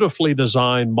beautifully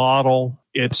designed model.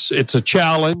 It's a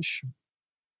challenge.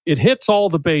 It hits all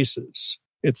the bases.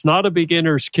 It's not a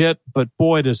beginner's kit, but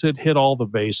boy, does it hit all the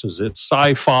bases. It's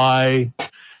sci-fi.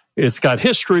 It's got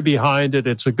history behind it.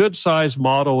 It's a good size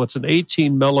model. It's an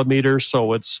 18 millimeter,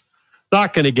 so it's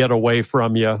not going to get away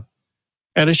from you.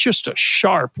 And it's just a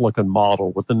sharp looking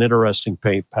model with an interesting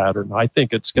paint pattern. I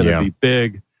think it's going to be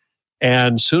big.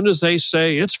 And as soon as they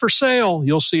say it's for sale,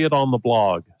 you'll see it on the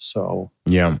blog. So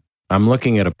Yeah. I'm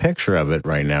looking at a picture of it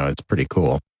right now. It's pretty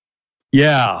cool.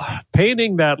 yeah,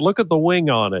 painting that, look at the wing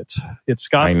on it. It's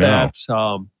got that.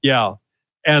 Yeah.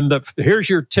 And here's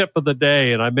your tip of the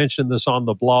day. And I mentioned this on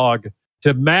the blog.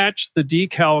 To match the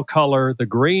decal color, the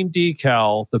green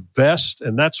decal, the best,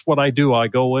 and that's what I do. I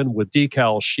go in with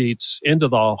decal sheets into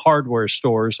the hardware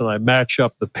stores and I match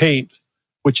up the paint,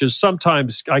 which is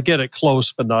sometimes I get it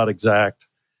close, but not exact.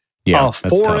 Yeah,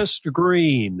 forest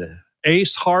green,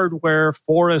 Ace Hardware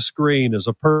forest green is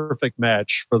a perfect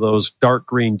match for those dark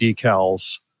green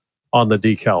decals on the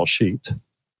decal sheet.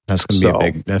 That's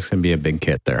going to be a big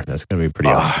kit there. That's going to be a pretty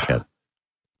awesome kit.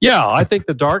 Yeah, I think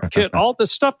the dark kit, all the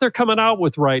stuff they're coming out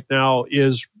with right now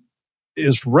is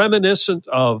reminiscent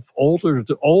of older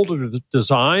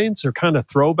designs. They're kind of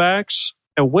throwbacks.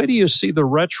 And wait till you see the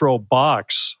retro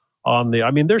box on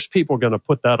there's people going to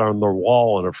put that on their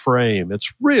wall in a frame.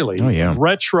 It's really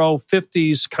retro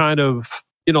 50s kind of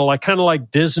like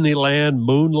Disneyland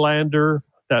Moonlander,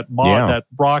 that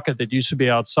rocket that used to be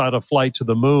outside of Flight to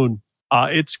the Moon.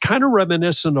 It's kind of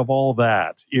reminiscent of all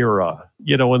that era,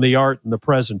 in the art and the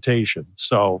presentation.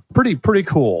 So pretty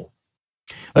cool.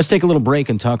 Let's take a little break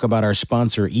and talk about our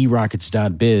sponsor,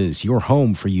 eRockets.biz, your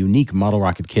home for unique model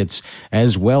rocket kits,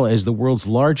 as well as the world's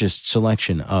largest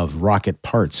selection of rocket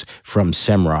parts from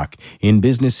Semrock. In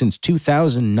business since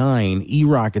 2009,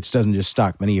 eRockets doesn't just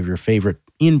stock many of your favorite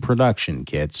in-production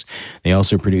kits. They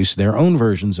also produce their own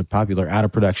versions of popular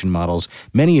out-of-production models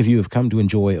many of you have come to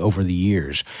enjoy over the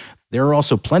years. There are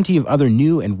also plenty of other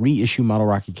new and reissue model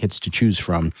rocket kits to choose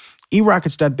from.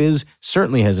 eRockets.biz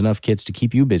certainly has enough kits to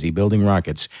keep you busy building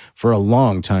rockets for a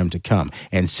long time to come.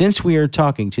 And since we are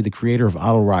talking to the creator of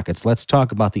Auto Rockets, let's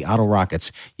talk about the Auto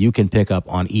Rockets you can pick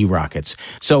up on eRockets.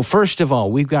 So first of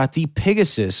all, we've got the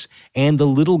Pegasus and the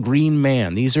Little Green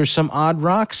Man. These are some odd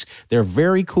rocks. They're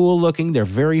very cool looking. They're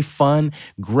very fun.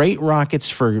 Great rockets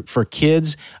for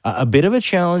kids. A bit of a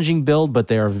challenging build, but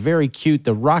they are very cute.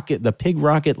 The pig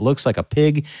rocket looks like a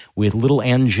pig with little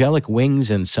angelic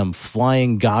wings and some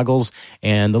flying goggles.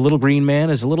 And the Little Green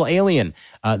Man is a little alien.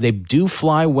 They do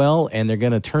fly well, and they're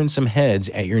going to turn some heads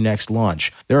at your next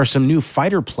launch. There are some new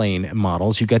fighter plane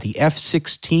models. You've got the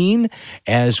F-16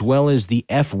 as well as the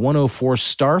F-104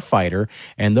 Starfighter,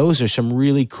 and those are some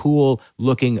really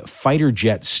cool-looking fighter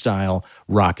jet-style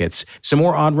rockets. Some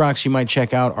more odd rocks you might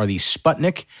check out are the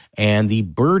Sputnik and the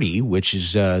Birdie, which is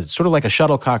sort of like a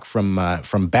shuttlecock from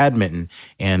badminton,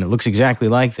 and it looks exactly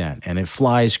like that. And it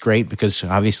flies great because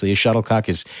obviously a shuttlecock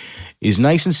is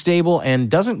nice and stable and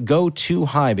doesn't go too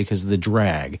high because of the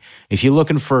drag. If you're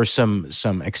looking for some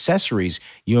accessories,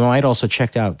 you might also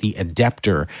check out the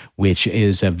Adapter, which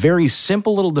is a very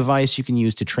simple little device you can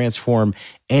use to transform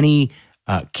any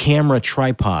camera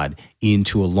tripod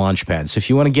into a launch pad. So if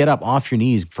you want to get up off your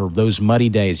knees for those muddy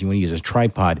days, you want to use a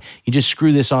tripod, you just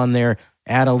screw this on there,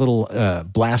 add a little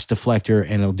blast deflector,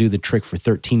 and it'll do the trick for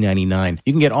 $13.99.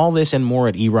 You can get all this and more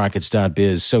at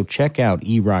eRockets.biz, so check out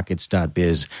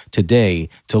eRockets.biz today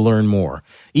to learn more.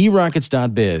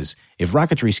 eRockets.biz. If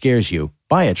rocketry scares you,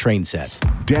 buy a train set.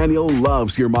 Daniel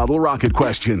loves your model rocket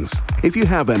questions. If you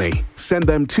have any, send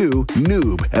them to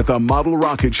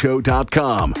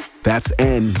noob@themodelrocketshow.com. That's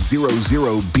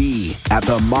N00B at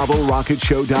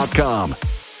themodelrocketshow.com.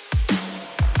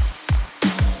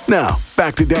 Now,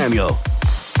 back to Daniel.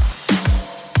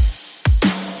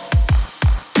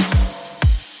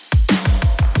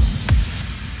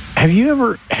 Have you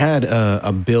ever had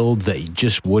a build that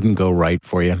just wouldn't go right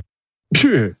for you?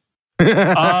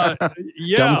 Yeah.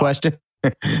 Dumb question.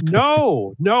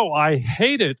 No, I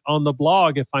hate it on the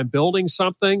blog if I'm building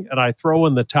something and I throw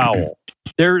in the towel.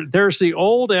 There's the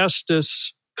old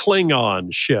Estes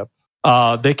Klingon ship.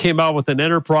 They came out with an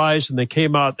Enterprise, and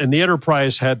the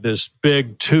Enterprise had this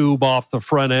big tube off the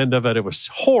front end of it. It was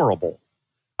horrible.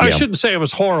 I shouldn't say it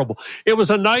was horrible. It was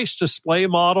a nice display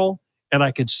model, and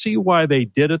I could see why they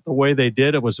did it the way they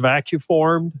did. It was vacuum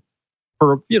formed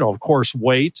for, of course,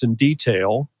 weight and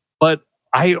detail. But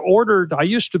I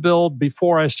used to build,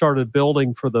 before I started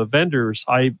building for the vendors,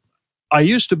 I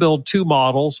used to build two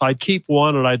models. I'd keep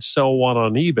one and I'd sell one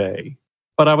on eBay.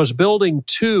 But I was building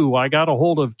two. I got a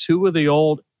hold of two of the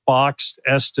old boxed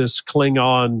Estes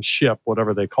Klingon ship,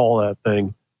 whatever they call that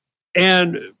thing.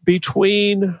 And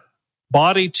between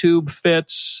body tube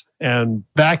fits and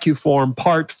vacuum form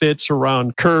part fits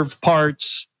around curved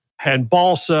parts and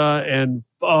balsa, and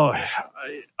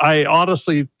I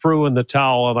honestly threw in the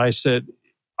towel and I said,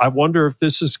 I wonder if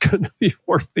this is going to be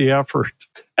worth the effort.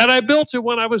 And I built it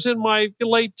when I was in my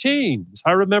late teens.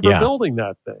 I remember building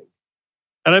that thing.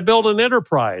 And I built an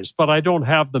Enterprise, but I don't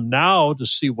have them now to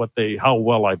see how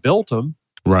well I built them.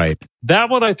 Right. That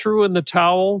one I threw in the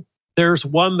towel. There's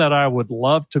one that I would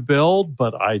love to build,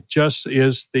 but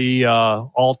is the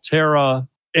Altera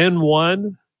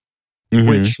N1,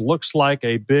 which looks like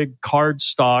a big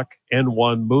cardstock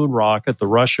N1 moon rocket, the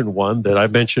Russian one that I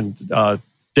mentioned.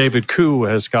 David Koo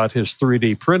has got his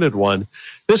 3D printed one.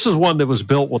 This is one that was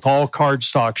built with all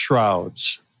cardstock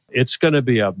shrouds. It's going to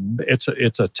be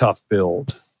it's a tough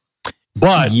build.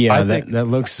 But yeah, that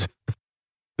looks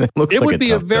it would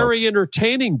be a very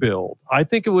entertaining build. I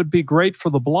think it would be great for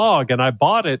the blog, and I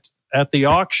bought it at the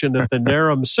auction at the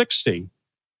Narum 60.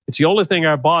 It's the only thing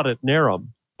I bought at Narum,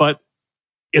 but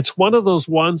it's one of those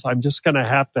ones I'm just going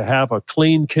to have a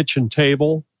clean kitchen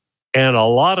table and a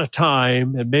lot of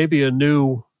time and maybe a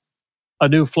new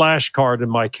flash card in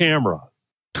my camera.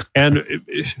 And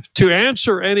to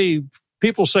answer any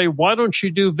people say, why don't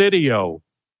you do video?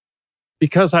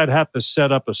 Because I'd have to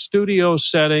set up a studio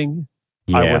setting.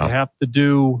 Yeah. I would have to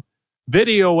do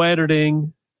video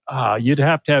editing. You'd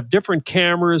have to have different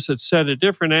cameras that set at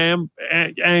different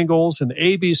angles and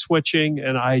A/B switching.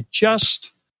 And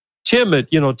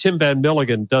Tim Van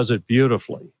Milligan does it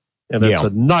beautifully. And it's a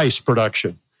nice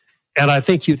production. And I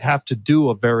think you'd have to do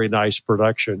a very nice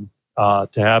production to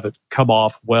have it come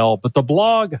off well. But the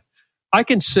blog, I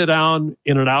can sit down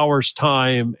in an hour's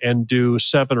time and do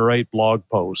 7 or 8 blog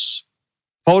posts.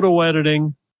 Photo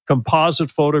editing,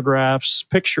 composite photographs,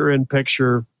 picture in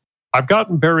picture. I've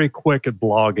gotten very quick at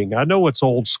blogging. I know it's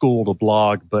old school to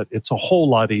blog, but it's a whole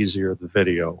lot easier than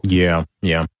video. Yeah.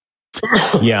 Yeah,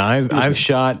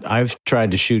 I've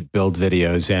tried to shoot build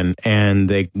videos and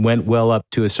they went well up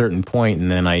to a certain point,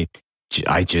 and then I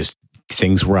just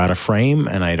things were out of frame,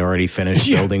 and I'd already finished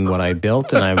building what I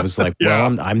built, and I was like,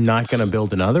 well, I'm not going to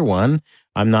build another one.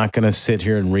 I'm not going to sit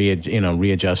here and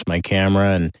readjust my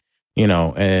camera, and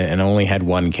and I only had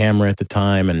one camera at the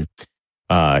time, and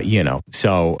I'm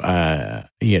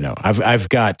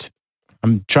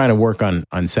trying to work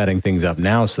on setting things up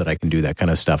now so that I can do that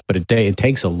kind of stuff. But it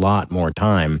takes a lot more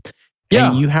time.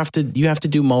 Yeah. And you have to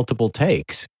do multiple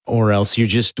takes, or else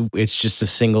it's just a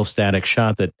single static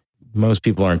shot that most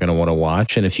people aren't going to want to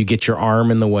watch. And if you get your arm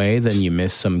in the way, then you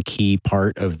miss some key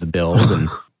part of the build. And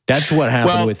that's what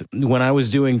happened when I was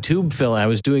doing tube fill. I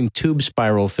was doing tube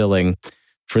spiral filling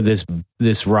for this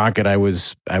rocket. I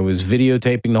was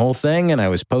videotaping the whole thing, and I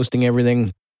was posting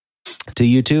everything to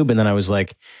YouTube, and then I was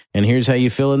like, and here's how you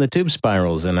fill in the tube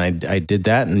spirals. And I did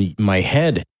that, and my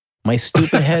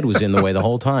stupid head was in the way the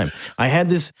whole time. I had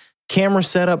this camera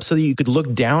set up so that you could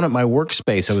look down at my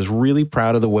workspace. I was really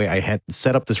proud of the way I had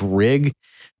set up this rig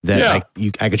that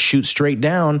I could shoot straight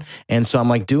down. And so I'm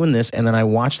like doing this, and then I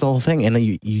watched the whole thing, and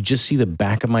then you just see the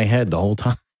back of my head the whole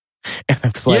time. And I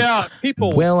was like,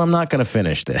 I'm not going to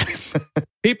finish this.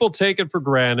 People take it for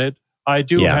granted. I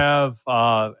do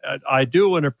I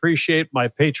do and appreciate my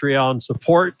Patreon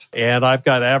support, and I've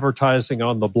got advertising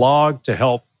on the blog to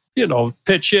help,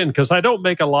 pitch in, because I don't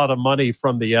make a lot of money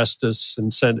from the Estes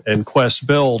and Quest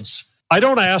builds. I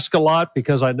don't ask a lot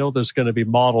because I know there's going to be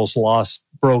models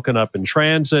broken up in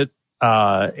transit,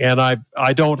 and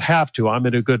I don't have to. I'm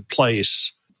in a good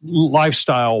place,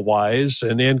 lifestyle wise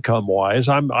and income wise.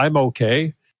 I'm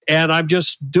okay, and I'm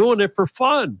just doing it for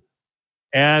fun.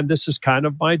 And this is kind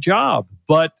of my job.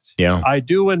 But I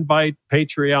do invite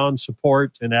Patreon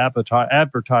support and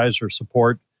advertiser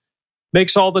support.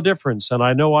 Makes all the difference. And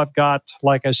I know I've got,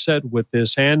 like I said, with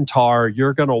this Antar,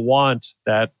 you're going to want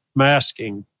that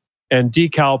masking and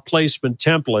decal placement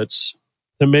templates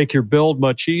to make your build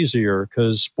much easier.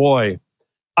 Because, boy,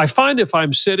 I find if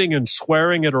I'm sitting and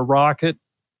swearing at a rocket,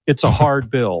 it's a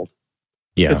hard build.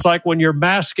 It's like when you're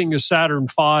masking a Saturn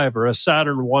V or a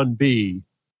Saturn 1B.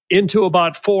 Into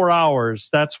about 4 hours,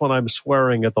 that's when I'm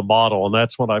swearing at the model, and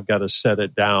that's when I've got to set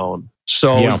it down.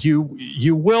 So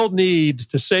you will need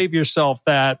to save yourself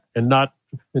that and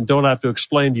don't have to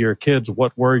explain to your kids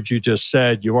what words you just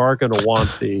said. You are going to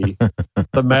want the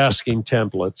masking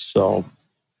templates. So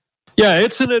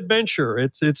it's an adventure.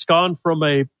 It's gone from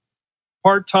a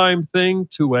part-time thing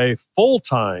to a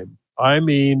full-time. I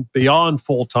mean, beyond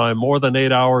full-time, more than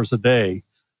 8 hours a day.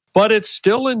 But it's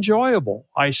still enjoyable.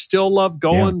 I still love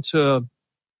going to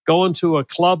a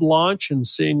club launch and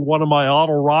seeing one of my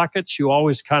auto rockets. You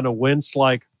always kind of wince,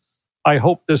 like, I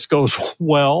hope this goes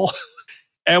well.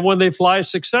 And when they fly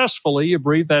successfully, you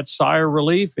breathe that sigh of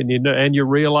relief, and you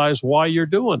realize why you're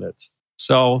doing it.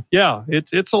 So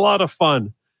it's a lot of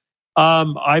fun.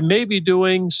 I may be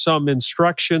doing some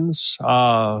instructions.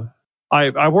 I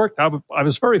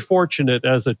was very fortunate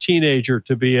as a teenager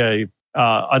to be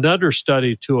an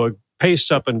understudy to a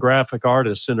paste up and graphic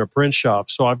artist in a print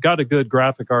shop, so I've got a good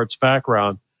graphic arts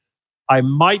background. I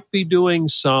might be doing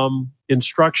some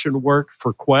instruction work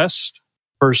for Quest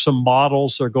for some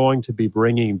models they're going to be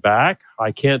bringing back.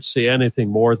 I can't see anything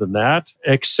more than that,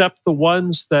 except the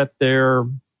ones that they're,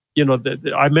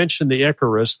 I mentioned the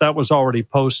Icarus. That was already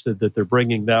posted that they're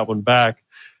bringing that one back.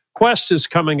 Quest is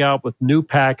coming out with new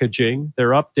packaging.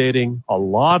 They're updating a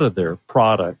lot of their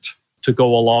product to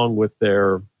go along with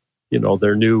their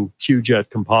new Q-Jet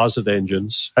composite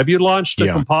engines. Have you launched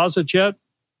a composite yet?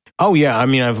 Oh yeah,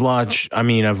 I've launched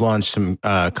some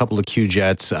a couple of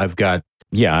Q-Jets. I've done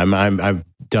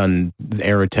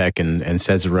Aerotech and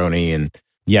Cesaroni, and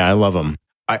I love them.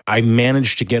 I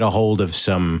managed to get a hold of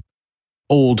some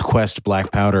old Quest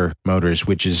black powder motors,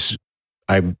 which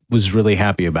I was really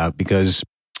happy about because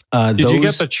did you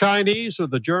get the Chinese or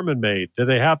the German made? Did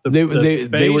they have the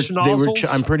beige nozzles?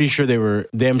 I'm pretty sure they were.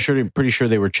 Pretty sure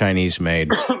they were Chinese made.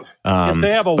 If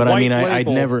they have a but white I'd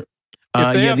label, never.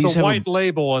 If they have the white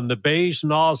label and the beige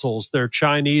nozzles, they're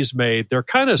Chinese made. They're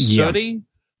kind of sooty,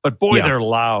 but boy, they're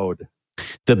loud.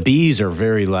 The bees are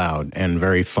very loud and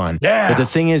very fun. Yeah. But the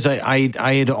thing is, I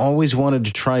had always wanted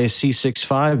to try a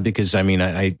C65 because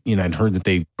I'd heard that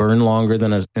they burn longer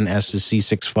than an Estes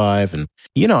C65, and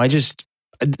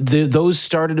those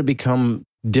started to become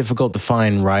difficult to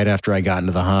find right after I got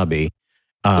into the hobby.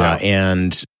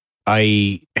 And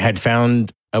I had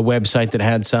found a website that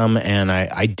had some, and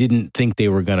I didn't think they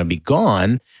were going to be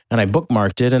gone, and I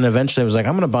bookmarked it, and eventually I was like,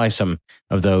 I'm going to buy some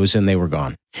of those, and they were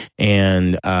gone.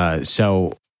 And I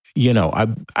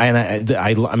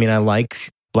like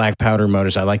black powder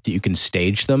motors. I like that you can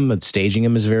stage them, but staging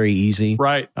them is very easy,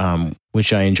 right?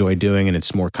 Which I enjoy doing, and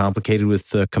it's more complicated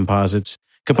with composites.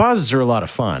 Composites are a lot of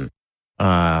fun.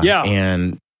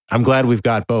 And I'm glad we've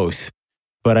got both.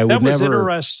 But I would never. That was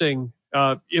interesting.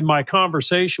 In my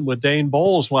conversation with Dane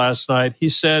Bowles last night, he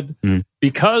said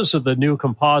because of the new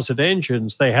composite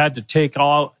engines, they had to take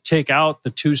out the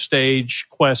two-stage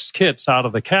Quest kits out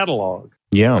of the catalog.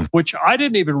 Yeah. Which I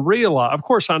didn't even realize. Of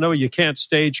course, I know you can't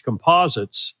stage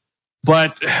composites,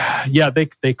 but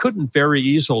they couldn't very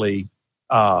easily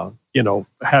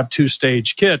have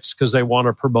two-stage kits because they want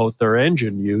to promote their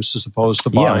engine use as opposed to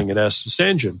buying an Estes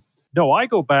engine. No, I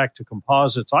go back to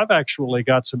composites. I've actually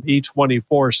got some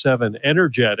E24/7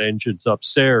 Enerjet engines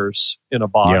upstairs in a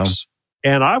box.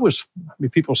 Yeah.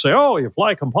 And people say, oh, you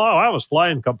fly composite. I was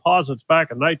flying composites back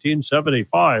in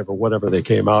 1975 or whatever they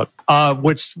came out,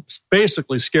 which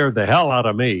basically scared the hell out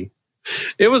of me.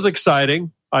 It was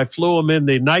exciting. I flew them in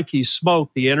the Nike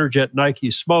Smoke, the Enerjet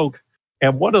Nike Smoke.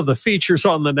 And one of the features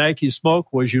on the Nike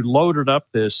Smoke was you loaded up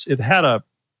it had a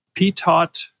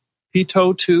pitot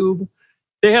tube.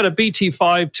 They had a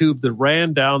BT5 tube that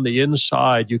ran down the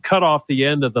inside. You cut off the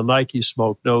end of the Nike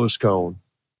Smoke nose cone.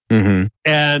 Mm-hmm.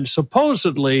 And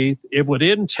supposedly it would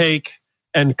intake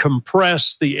and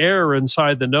compress the air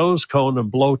inside the nose cone and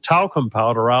blow talcum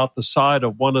powder out the side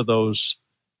of one of those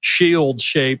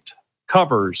shield-shaped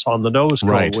covers on the nose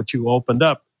cone, which you opened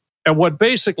up. And what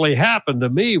basically happened to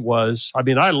me was,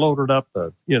 I loaded up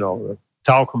the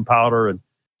talcum powder and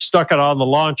stuck it on the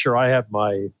launcher. I had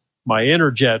my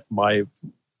Enerjet, my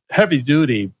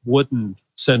heavy-duty wooden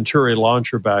Centuri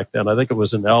launcher back then. I think it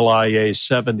was an LIA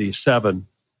 77.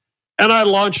 And I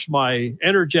launched my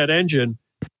Enerjet engine,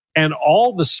 and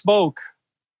all the smoke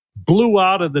blew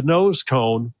out of the nose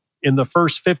cone in the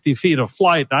first 50 feet of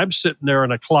flight. And I'm sitting there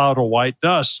in a cloud of white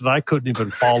dust, and I couldn't even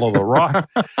follow the rocket.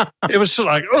 It was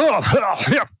like, where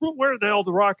the hell did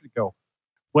the rocket go?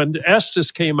 When Estes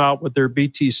came out with their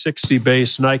BT60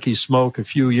 base Nike Smoke a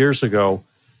few years ago,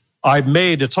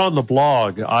 it's on the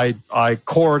blog. I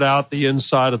cored out the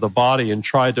inside of the body and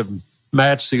tried to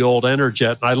match the old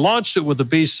Enerjet. And I launched it with the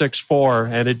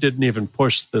B64, and it didn't even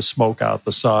push the smoke out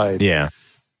the side. Yeah.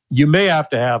 You may have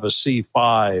to have a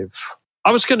C5.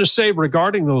 I was going to say,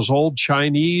 regarding those old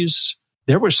Chinese,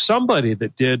 there was somebody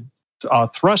that did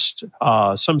thrust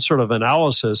some sort of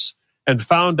analysis and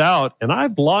found out, and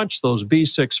I've launched those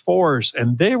B64s,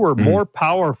 and they were more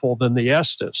powerful than the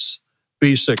Estes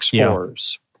B64s. Yeah.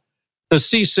 The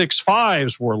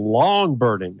C65s were long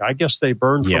burning. I guess they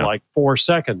burned for like 4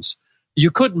 seconds.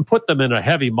 You couldn't put them in a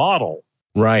heavy model.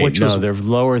 Right. They're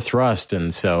lower thrust,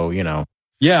 and so,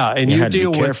 Yeah, and you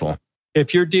deal with,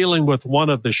 if you're dealing with one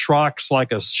of the Schrocks,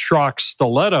 like a Schrock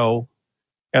Stiletto,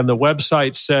 and the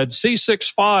website said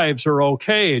C65s are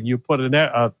okay, and you put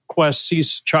a Quest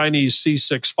Chinese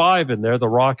C65 in there, the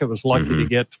rocket was lucky to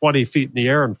get 20 feet in the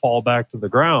air and fall back to the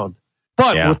ground.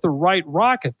 But with the right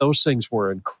rocket, those things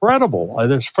were incredible.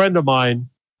 There's a friend of mine,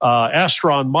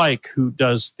 Astron Mike, who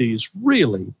does these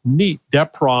really neat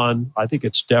Depron, I think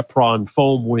it's Depron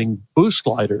foam wing boost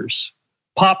gliders,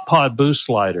 pop pod boost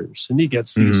gliders. And he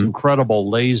gets these incredible,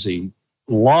 lazy,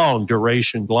 long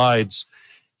duration glides.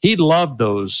 He loved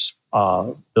those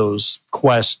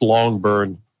Quest long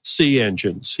burn C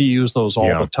engines. He used those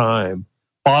all the time.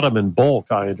 Bought them in bulk,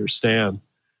 I understand.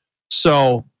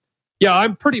 So, yeah,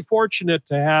 I'm pretty fortunate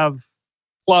to have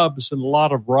clubs and a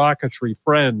lot of rocketry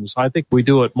friends. I think we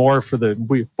do it more for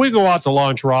we go out to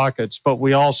launch rockets, but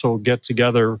we also get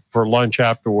together for lunch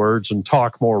afterwards and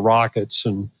talk more rockets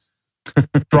and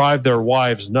drive their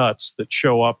wives nuts that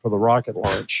show up for the rocket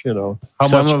launch. You know, how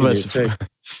some much of can us you take?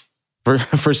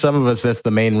 for some of us, that's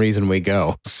the main reason we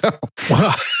go. So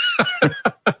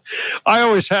I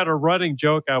always had a running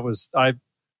joke.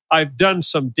 I've done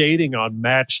some dating on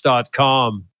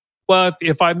Match.com. Well,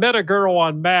 if I met a girl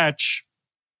on Match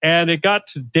and it got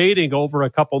to dating over a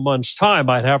couple months' time,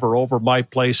 I'd have her over my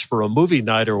place for a movie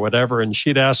night or whatever, and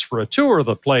she'd ask for a tour of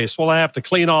the place. Well, I have to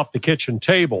clean off the kitchen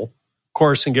table, of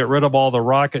course, and get rid of all the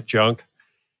rocket junk.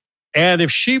 And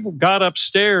if she got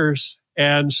upstairs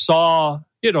and saw,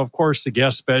 of course, the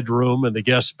guest bedroom and the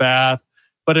guest bath,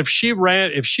 but if she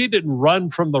didn't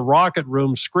run from the rocket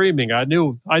room screaming, I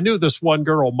knew this one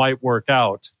girl might work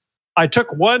out. I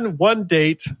took one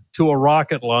date to a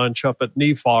rocket launch up at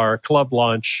NEFAR, club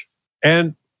launch,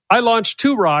 and I launched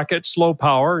 2 rockets, low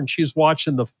power, and she's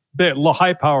watching the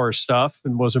high power stuff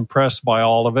and was impressed by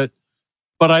all of it.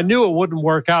 But I knew it wouldn't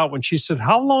work out when she said,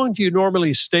 "How long do you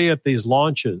normally stay at these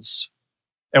launches?"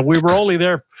 And we were only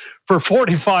there for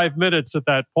 45 minutes at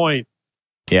that point.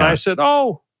 Yeah. And I said,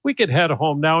 "Oh, we could head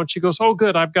home now." And she goes, "Oh,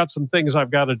 good. I've got some things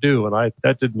I've got to do." And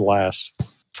that didn't last.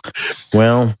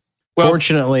 Well,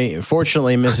 fortunately,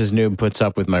 Mrs. Noob puts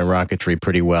up with my rocketry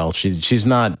pretty well. She's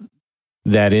not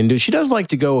that into. She does like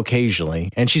to go occasionally,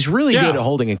 and she's really good at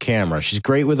holding a camera. She's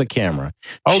great with a camera.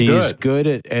 Oh, she's good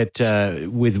at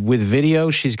with video.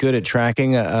 She's good at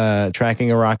tracking a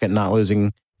rocket, not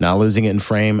losing it in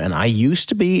frame. And I used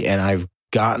to be, and I've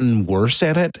gotten worse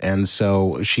at it, and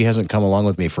so she hasn't come along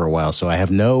with me for a while. So I have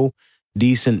no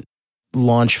decent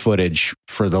launch footage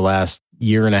for the last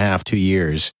year and a half, 2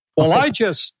 years. Well,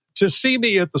 to see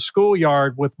me at the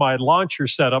schoolyard with my launcher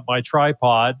set up, my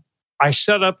tripod, I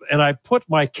set up and I put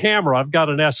my camera. I've got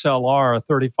an SLR, a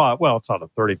 35. Well, it's not a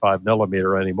 35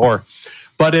 millimeter anymore,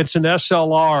 but it's an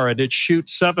SLR and it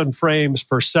shoots 7 frames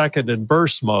per second in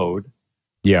burst mode.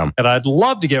 Yeah. And I'd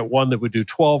love to get one that would do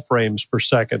 12 frames per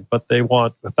second, but they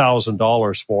want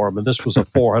 $1,000 for them. And this was a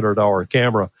 $400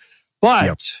 camera.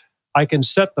 But I can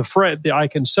set the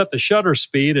shutter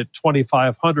speed at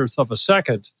 25/100ths of a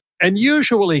second and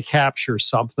usually capture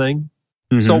something.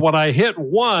 So when I hit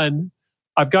one,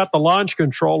 I've got the launch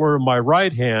controller in my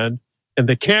right hand and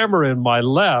the camera in my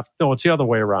left. No, it's the other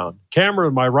way around. Camera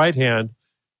in my right hand.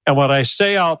 And what I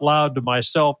say out loud to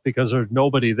myself, because there's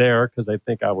nobody there, because they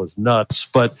think I was nuts,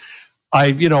 but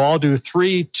I'll do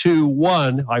 3, 2,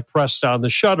 1. I press down the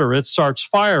shutter. It starts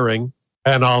firing.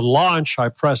 And on launch, I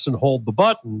press and hold the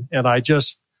button and I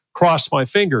just cross my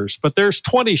fingers. But there's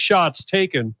 20 shots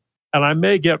taken and I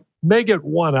may get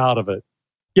one out of it.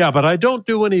 Yeah, but I don't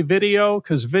do any video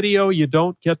because video, you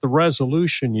don't get the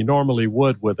resolution you normally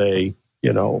would with a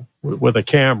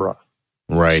camera.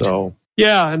 Right. So,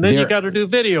 yeah, and then you got to do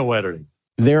video editing.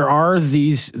 There are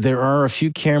a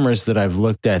few cameras that I've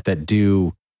looked at that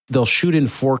they'll shoot in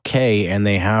 4K and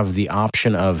they have the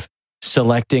option of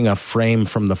selecting a frame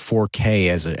from the 4K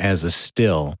as a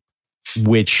still,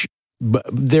 which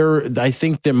I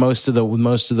think that most of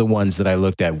the ones that I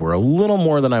looked at were a little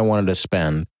more than I wanted to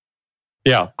spend.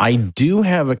 Yeah. I do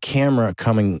have a camera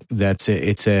coming it's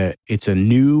a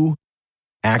new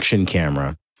action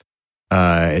camera.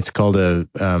 It's called a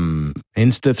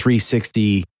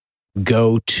Insta360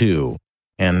 Go 2.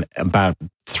 And about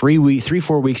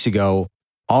 3-4 weeks ago,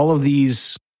 all of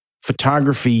these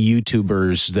photography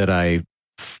YouTubers that I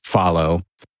follow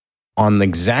on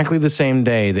exactly the same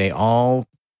day, they all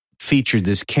featured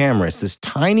this camera. It's this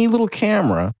tiny little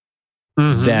camera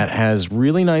that has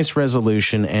really nice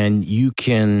resolution, and you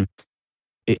can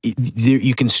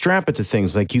strap it to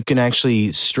things. Like you can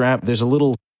actually there's a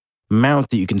little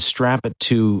mount that you can strap it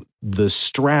to the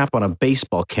strap on a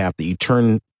baseball cap that you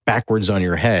turn backwards on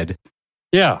your head.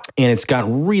 Yeah. And it's got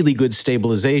really good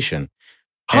stabilization.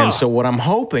 And so what I'm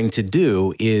hoping to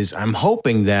do is I'm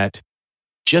hoping that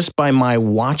just by my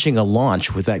watching a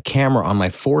launch with that camera on my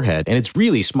forehead, and it's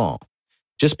really small,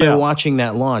 just by watching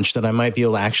that launch, that I might be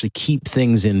able to actually keep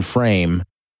things in frame.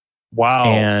 Wow.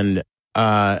 And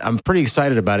I'm pretty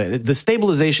excited about it. The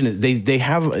stabilization,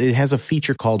 it has a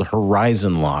feature called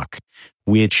Horizon Lock,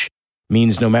 which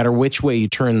means no matter which way you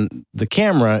turn the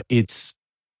camera, it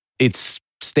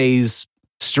stays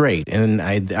straight. And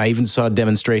I even saw a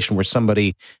demonstration where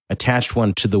somebody attached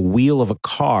one to the wheel of a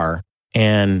car,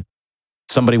 and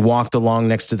somebody walked along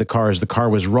next to the car as the car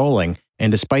was rolling.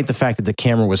 And despite the fact that the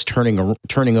camera was turning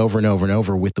over and over and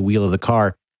over with the wheel of the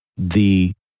car,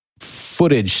 the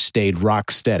footage stayed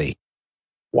rock steady.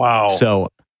 Wow. So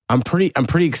I'm pretty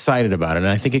excited about it. And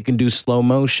I think it can do slow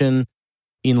motion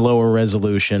in lower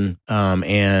resolution.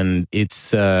 And it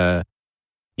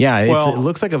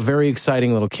looks like a very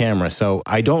exciting little camera. So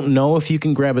I don't know if you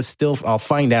can grab a still. I'll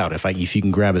find out if you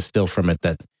can grab a still from it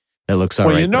that looks all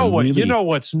right. You know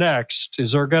what's next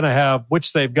is they're going to have,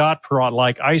 which they've got for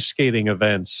like ice skating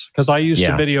events, because I used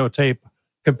to videotape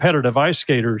competitive ice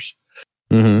skaters.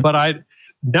 Mm-hmm. But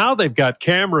now they've got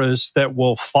cameras that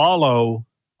will follow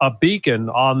a beacon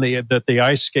that the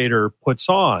ice skater puts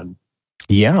on.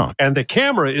 Yeah. And the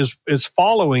camera is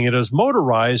following it, as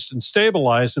motorized and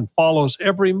stabilized, and follows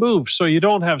every move. So you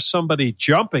don't have somebody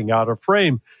jumping out of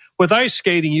frame. With ice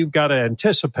skating, you've got to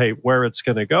anticipate where it's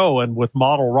going to go. And with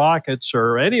model rockets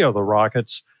or any other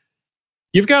rockets,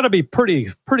 you've got to be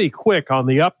pretty quick on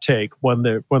the uptake when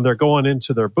they're going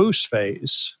into their boost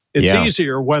phase. It's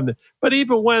easier but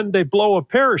even when they blow a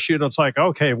parachute, it's like,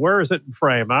 okay, where is it in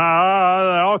frame?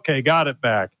 Okay, got it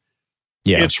back.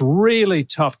 Yeah. It's really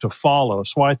tough to follow.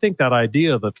 So I think that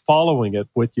idea that following it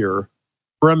with your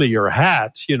brim of your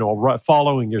hat,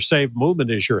 following your safe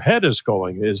movement as your head is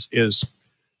going is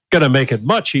going to make it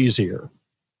much easier.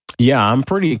 Yeah, I'm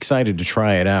pretty excited to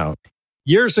try it out.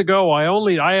 Years ago, I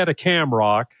had a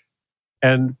Camrock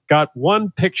and got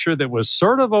one picture that was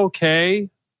sort of okay,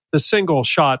 the single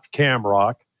shot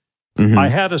Camrock. Mm-hmm. I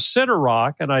had a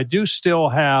Cinerock, and I do still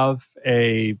have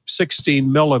a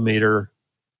 16 millimeter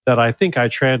that I think I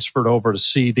transferred over to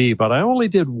CD, but I only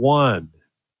did one.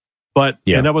 And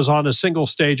that was on a single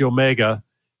stage Omega.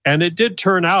 And it did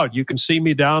turn out, you can see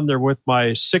me down there with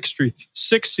my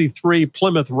 63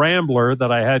 Plymouth Rambler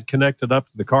that I had connected up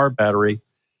to the car battery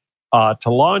to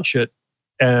launch it.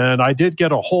 And I did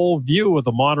get a whole view of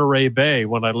the Monterey Bay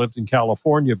when I lived in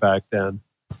California back then,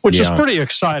 which is pretty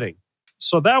exciting.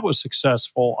 So that was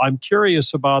successful. I'm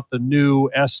curious about the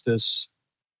new Estes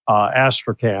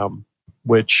Astrocam,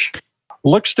 which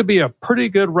looks to be a pretty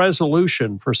good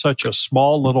resolution for such a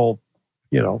small little,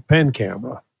 pen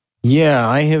camera. Yeah,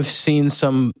 I have seen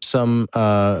some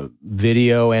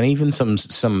video and even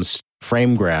some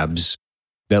frame grabs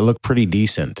that look pretty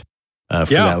decent for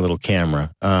that little camera.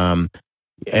 The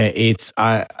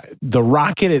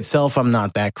rocket itself, I'm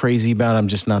not that crazy about. I'm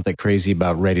just not that crazy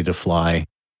about ready to fly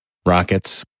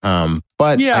rockets. But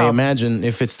I imagine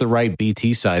if it's the right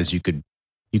BT size, you could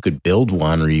build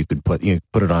one, or you could put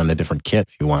it on a different kit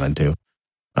if you wanted to.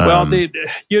 That's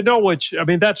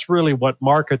really what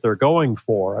market they're going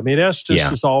for. I mean,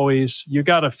 Estes is always, you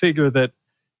got to figure that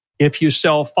if you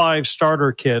sell 5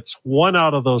 starter kits, 1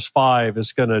 out of those 5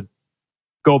 is going to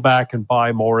go back and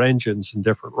buy more engines and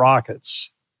different rockets.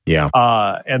 Yeah.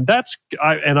 And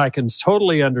I can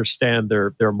totally understand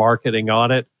their marketing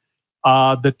on it.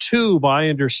 The tube, I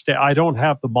understand. I don't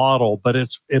have the model, but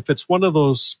if it's one of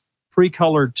those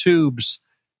pre-colored tubes,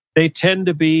 they tend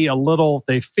to be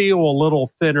they feel a little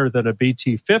thinner than a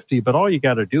BT50, but all you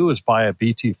got to do is buy a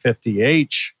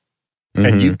BT50H,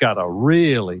 and you've got a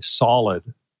really solid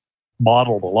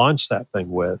model to launch that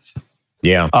thing with.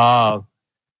 Yeah.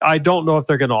 I don't know if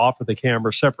they're going to offer the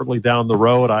camera separately down the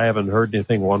road. I haven't heard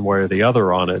anything one way or the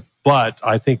other on it, but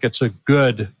I think it's a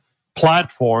good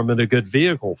platform and a good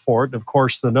vehicle for it. And of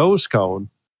course, the nose cone.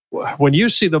 When you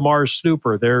see the Mars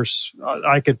Snooper,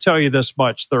 I could tell you this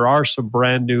much, there are some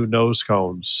brand new nose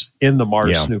cones in the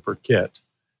Mars Snooper kit.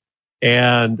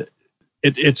 And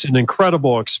it's an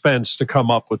incredible expense to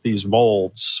come up with these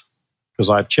molds, because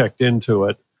I've checked into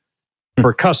it,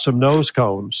 for custom nose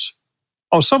cones.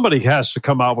 Oh, somebody has to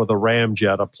come out with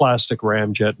a plastic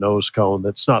ramjet nose cone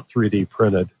that's not 3D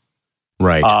printed.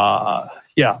 Right.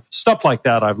 Stuff like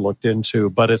that I've looked into,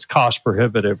 but it's cost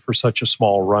prohibitive for such a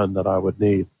small run that I would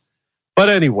need. But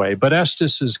anyway,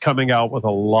 Estes is coming out with a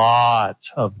lot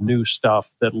of new stuff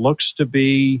that looks to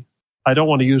be, I don't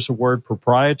want to use the word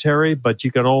proprietary, but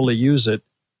you can only use it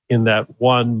in that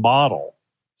one model.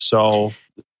 So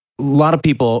a lot of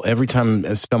people, every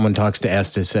time someone talks to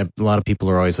Estes, a lot of people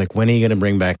are always like, when are you going to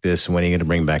bring back this? When are you going to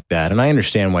bring back that? And I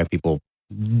understand why people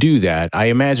do that. I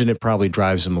imagine it probably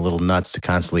drives them a little nuts to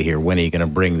constantly hear, when are you going to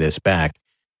bring this back?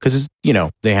 Because,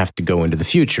 they have to go into the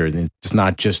future. It's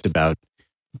not just about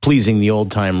pleasing the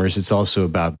old timers. It's also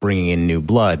about bringing in new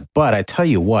blood. But I tell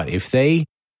you what, if they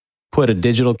put a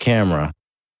digital camera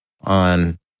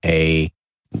on a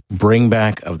bring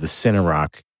back of the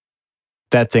Cinerock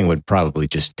that thing would probably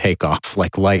just take off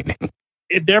like lightning.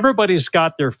 Everybody's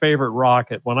got their favorite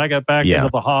rocket. When I got back into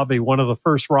the hobby, one of the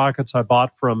first rockets I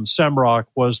bought from Semrock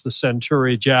was the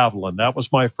Centuri Javelin. That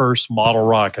was my first model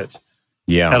rocket.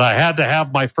 Yeah. And I had to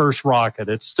have my first rocket.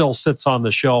 It still sits on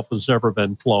the shelf, has never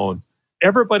been flown.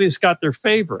 Everybody's got their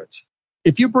favorite.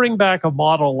 If you bring back a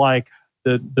model like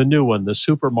the new one, the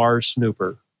Super Mars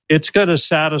Snooper, it's going to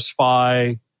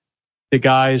satisfy the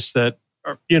guys that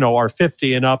are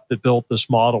 50 and up that built this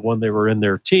model when they were in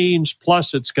their teens.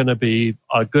 Plus, it's going to be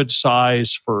a good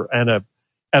size and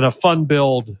a fun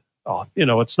build.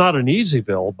 It's not an easy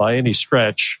build by any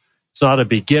stretch. It's not a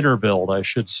beginner build, I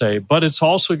should say, but it's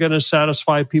also going to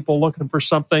satisfy people looking for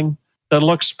something that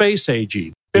looks space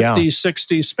agey, 50s,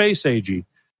 60s space agey.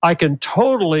 I can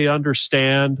totally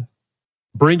understand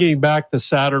bringing back the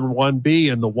Saturn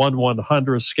 1B in the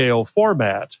 1/100th scale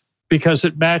format, because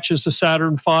it matches the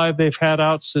Saturn V they've had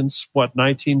out since,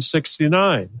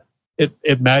 1969.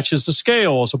 It matches the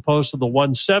scale as opposed to the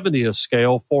 1/70th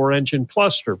scale 4-engine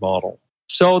cluster model.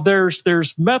 So there's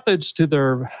methods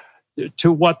to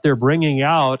what they're bringing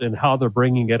out and how they're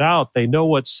bringing it out. They know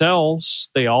what sells.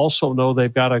 They also know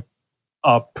they've got to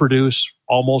produce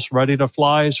almost ready to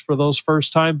flies for those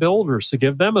first-time builders to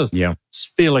give them a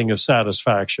feeling of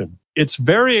satisfaction. It's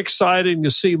very exciting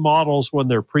to see models when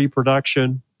they're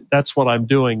pre-production. That's what I'm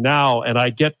doing now, and I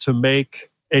get to make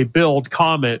a build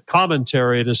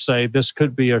commentary to say this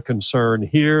could be a concern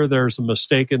here. There's a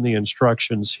mistake in the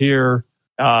instructions here.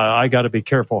 I got to be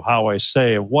careful how I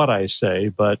say and what I say,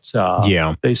 but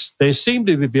they seem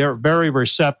to be very, very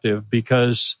receptive,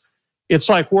 because it's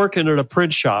like working at a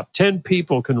print shop. 10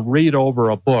 people can read over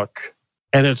a book,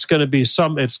 and it's going to be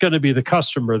the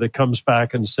customer that comes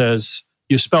back and says,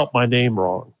 "You spelt my name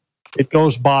wrong." It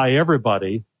goes by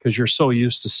everybody because you're so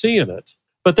used to seeing it.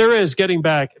 But there is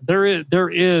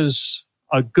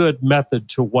a good method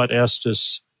to what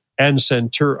Estes and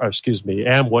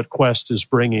what Quest is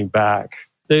bringing back.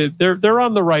 They're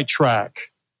on the right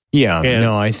track. Yeah,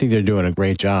 I think they're doing a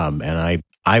great job, and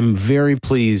I'm very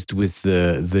pleased with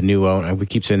the new owner. We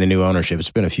keep saying the new ownership. It's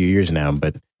been a few years now,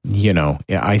 but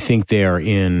I think they're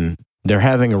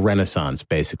having a renaissance.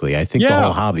 Basically, I think the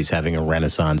whole hobby's having a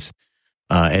renaissance,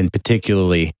 and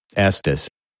particularly Estes.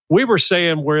 We were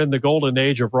saying we're in the golden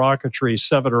age of rocketry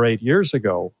 7 or 8 years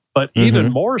ago, but even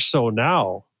more so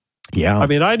now. Yeah, I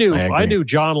mean, I knew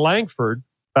John Langford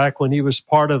back when he was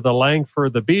part of the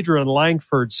Biedra and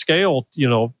Langford scale,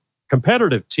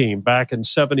 competitive team back in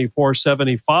 74,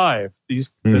 75.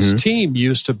 This team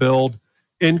used to build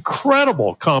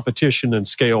incredible competition and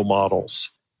scale models.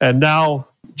 And now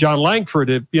John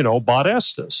Langford, bought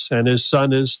Estes, and his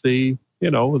son is the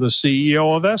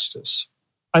CEO of Estes.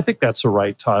 I think that's the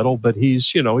right title, but he's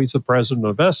the president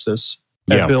of Estes.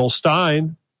 And Bill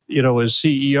Stein, is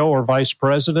CEO or vice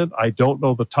president. I don't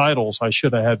know the titles. I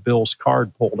should have had Bill's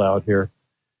card pulled out here.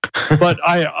 But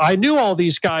I knew all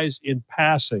these guys in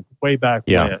passing way back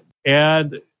when.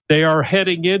 And they are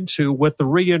heading into, with the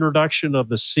reintroduction of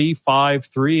the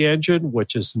C5-3 engine,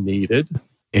 which is needed.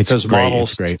 It's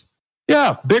great.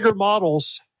 Yeah, bigger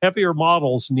models, heavier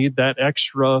models need that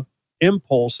extra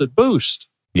impulse at boost.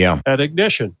 At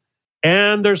ignition.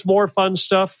 And there's more fun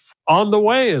stuff on the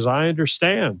way, as I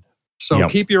understand. So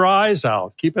keep your eyes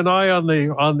out. Keep an eye on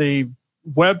the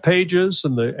web pages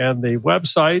and the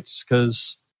websites,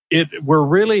 because we're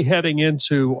really heading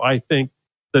into, I think,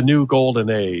 the new golden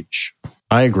age.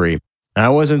 I agree. I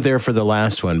wasn't there for the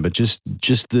last one, but just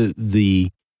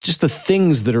the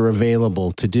things that are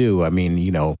available to do. I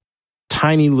mean,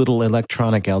 tiny little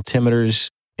electronic altimeters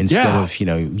instead of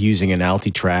using an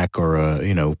Altitrack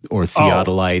or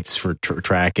theodolites for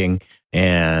tracking,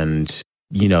 and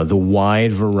the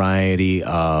wide variety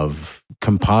of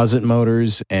composite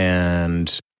motors,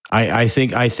 and I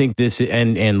think this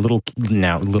and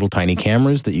little tiny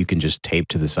cameras that you can just tape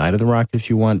to the side of the rocket if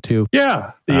you want to.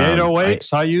 Yeah, the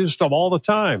 808s, I used them all the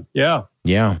time. Yeah,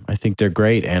 I think they're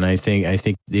great, and I think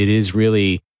it is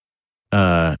really.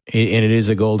 And it is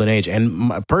a golden age.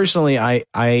 And personally,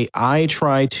 I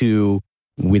try to,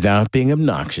 without being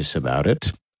obnoxious about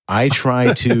it, I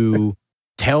try to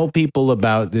tell people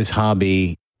about this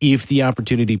hobby if the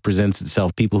opportunity presents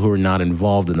itself, people who are not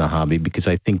involved in the hobby, because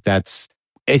I think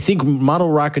model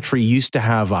rocketry used to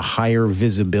have a higher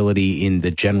visibility in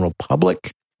the general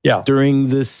public during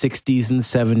the 60s and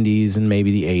 70s and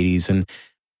maybe the 80s. And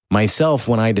myself,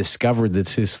 when I discovered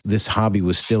that this hobby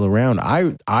was still around,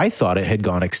 I thought it had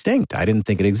gone extinct. I didn't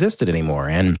think it existed anymore.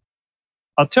 And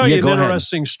I'll tell you an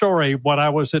interesting story. When I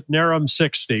was at NARAM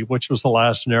 60, which was the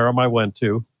last NARAM I went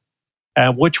to,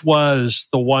 and which was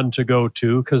the one to go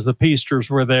to because the Peasters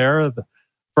were there.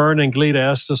 Vern and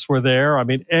Glita Estes were there. I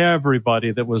mean,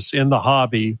 everybody that was in the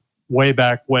hobby way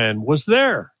back when was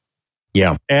there.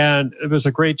 Yeah. And it was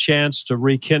a great chance to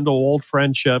rekindle old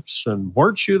friendships. And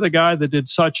weren't you the guy that did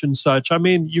such and such? I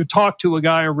mean, you talk to a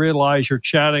guy and realize you're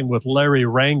chatting with Larry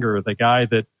Ranger, the guy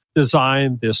that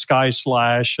designed the Sky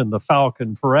Slash and the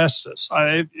Falcon for Estes.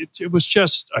 It was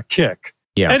just a kick.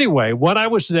 Yeah. Anyway, when I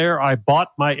was there, I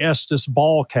bought my Estes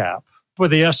ball cap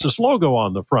with the Estes logo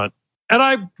on the front. And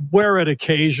I wear it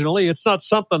occasionally. It's not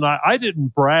something I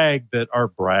didn't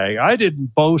I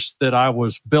didn't boast that I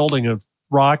was building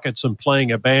rockets and playing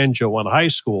a banjo in high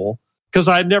school, because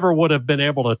I never would have been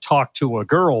able to talk to a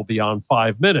girl beyond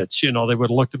 5 minutes. You know, they would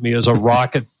have looked at me as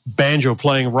a banjo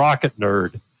playing rocket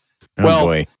nerd. Oh,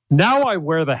 boy. Now I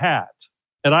wear the hat,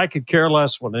 and I could care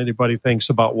less what anybody thinks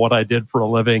about what I did for a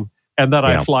living and that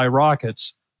I fly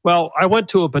rockets. Well, I went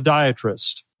to a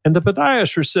podiatrist, and the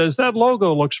podiatrist says, that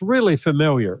logo looks really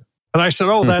familiar. And I said,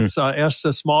 oh, that's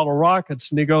Estes model rockets.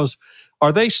 And he goes,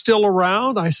 are they still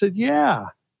around? I said, yeah.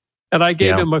 And I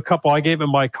gave him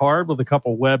my card with a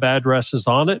couple web addresses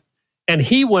on it. And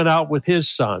he went out with his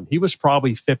son. He was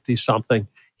probably 50 something.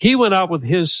 He went out with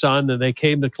his son, and they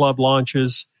came to club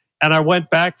launches. And I went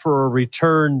back for a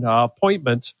return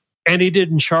appointment, and he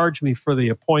didn't charge me for the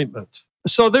appointment.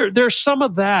 So there's some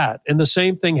of that. And the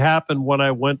same thing happened when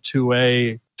I went to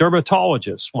a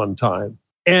dermatologist one time.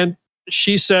 And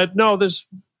she said, no,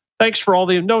 thanks for all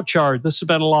no charge. This has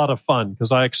been a lot of fun,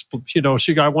 because I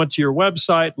went to your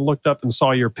website and looked up and saw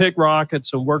your pig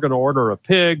rockets, and we're going to order a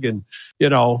pig. And,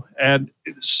 and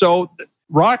so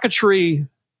rocketry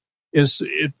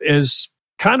is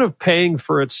kind of paying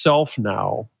for itself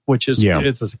now, which is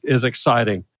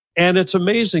exciting. And it's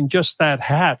amazing, just that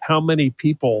hat, how many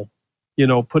people,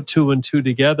 put two and two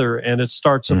together, and it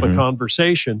starts up a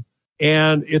conversation,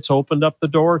 and it's opened up the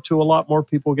door to a lot more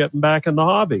people getting back in the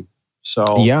hobby. So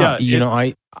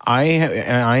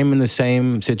I'm in the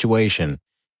same situation.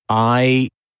 I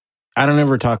don't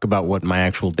ever talk about what my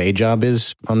actual day job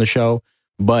is on the show,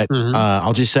 but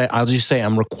I'll just say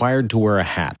I'm required to wear a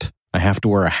hat. I have to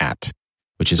wear a hat,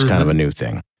 which is kind of a new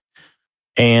thing.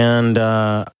 And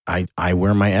I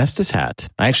wear my Estes hat.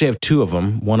 I actually have two of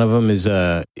them. One of them is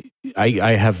I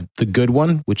have the good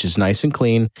one, which is nice and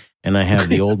clean, and I have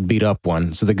the old beat up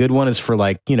one. So the good one is for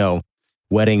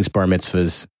weddings, bar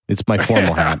mitzvahs. It's my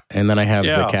formal hat, and then I have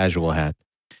the casual hat.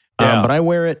 But I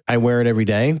wear it every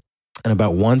day, and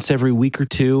about once every week or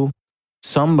two,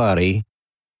 somebody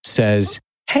says,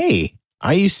 "Hey,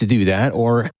 I used to do that,"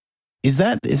 or Is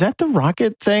that the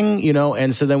rocket thing?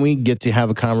 And so then we get to have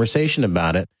a conversation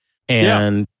about it.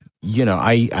 And,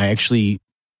 I actually,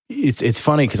 it's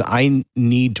funny because I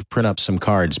need to print up some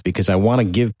cards because I want to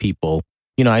give people,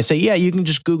 I say, yeah, you can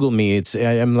just Google me.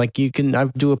 I'm like, I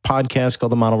do a podcast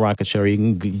called The Model Rocket Show. Or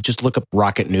you can just look up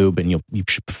Rocket Noob and you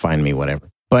should find me, whatever.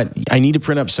 But I need to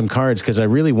print up some cards because I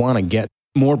really want to get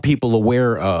more people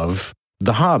aware of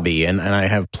the hobby. And I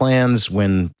have plans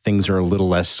when things are a little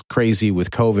less crazy with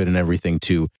COVID and everything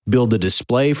to build a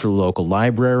display for the local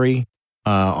library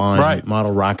on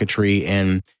model rocketry.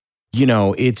 And,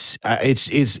 it's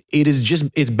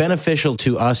beneficial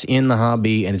to us in the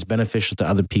hobby, and it's beneficial to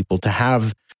other people to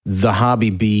have the hobby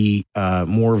be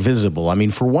more visible. I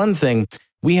mean, for one thing,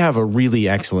 we have a really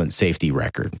excellent safety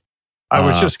record. I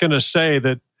was just going to say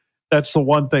that's the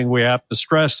one thing we have to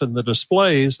stress in the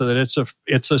displays, that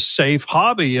it's a safe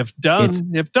hobby if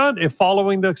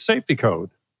following the safety code.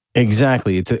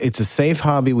 Exactly. It's a safe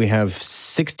hobby. We have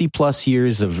 60 plus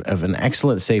years of an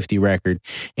excellent safety record.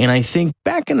 And I think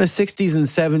back in the 60s and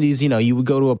 70s, you would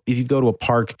if you go to a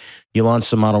park, you launch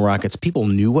some model rockets, people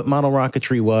knew what model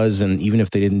rocketry was. And even if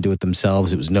they didn't do it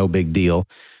themselves, it was no big deal.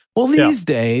 Well, these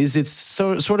days, it's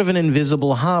sort of an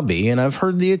invisible hobby. And I've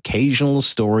heard the occasional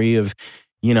story of,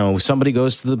 somebody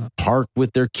goes to the park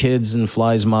with their kids and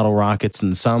flies model rockets,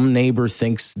 and some neighbor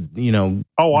thinks,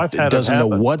 doesn't know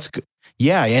what's...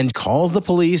 Yeah, and calls the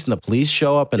police, and the police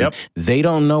show up, and they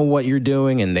don't know what you're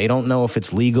doing, and they don't know if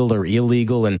it's legal or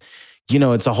illegal, and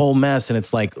it's a whole mess. And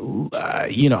it's like,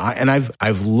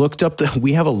 I've looked up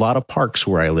we have a lot of parks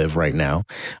where I live right now.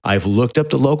 I've looked up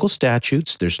the local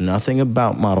statutes. There's nothing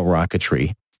about model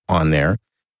rocketry on there.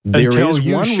 Until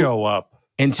you show up.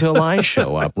 Until I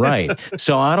show up, right?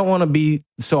 So I don't want to be.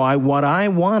 What I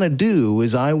want to do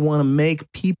is I want to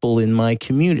make people in my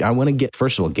community. I want to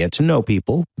first of all get to know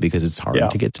people, because it's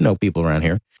hard to get to know people around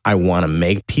here. I want to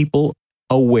make people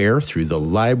aware through the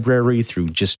library, through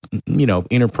just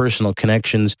interpersonal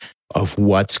connections of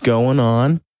what's going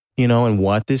on, and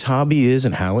what this hobby is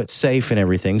and how it's safe and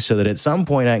everything, so that at some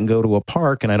point I can go to a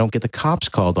park and I don't get the cops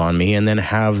called on me, and then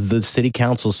have the city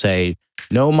council say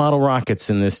no model rockets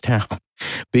in this town.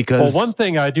 Because one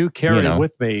thing I do carry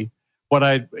with me when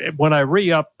I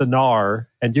re-up the NAR,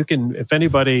 and you can, if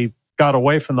anybody got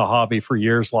away from the hobby for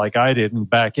years like I did and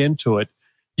back into it,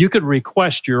 you could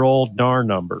request your old NAR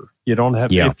number. You don't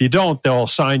have, if you don't, they'll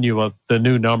assign you the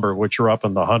new number, which are up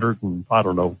in the 100 and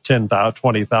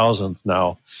 20,000th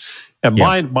now.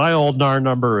 And my old NAR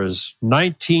number is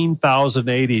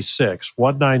 19,086,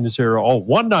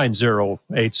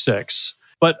 19086.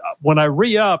 But when I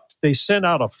re-upped, they sent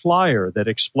out a flyer that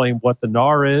explained what the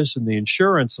NAR is and the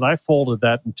insurance, and I folded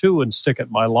that in two and stick it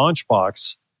in my launch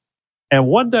box. And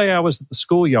one day I was at the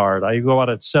schoolyard. I go out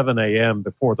at 7 a.m.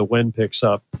 before the wind picks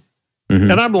up.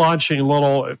 And I'm launching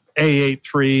little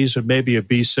A83s and maybe a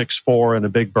B64 and a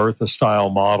Big Bertha style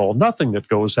model. Nothing that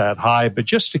goes that high, but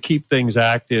just to keep things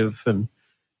active and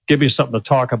give you something to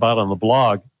talk about on the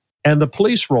blog. And the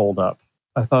police rolled up.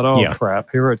 I thought, oh,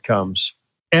 crap, here it comes.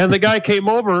 And the guy came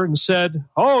over and said,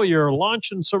 oh, you're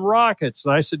launching some rockets.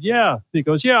 And I said, yeah. He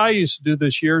goes, yeah, I used to do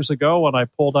this years ago. And I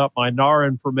pulled out my NAR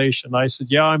information. I said,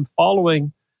 yeah, I'm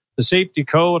following the safety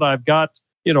code. I've got,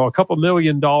 a couple $1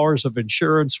 million of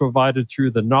insurance provided through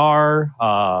the NAR.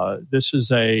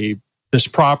 This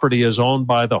property is owned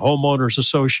by the Homeowners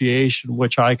Association,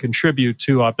 which I contribute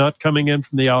to. I'm not coming in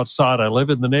from the outside. I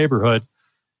live in the neighborhood.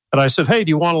 And I said, hey, do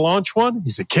you want to launch one? He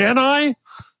said, can I?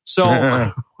 So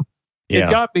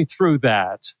it got me through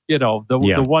that,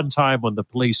 the one time when the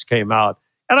police came out.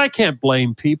 And I can't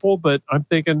blame people, but I'm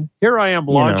thinking, here I am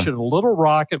launching a little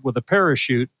rocket with a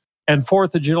parachute. And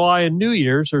 4th of July and New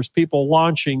Year's, there's people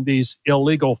launching these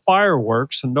illegal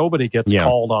fireworks, and nobody gets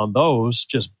called on those,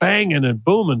 just banging and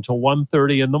booming till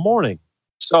 1:30 in the morning.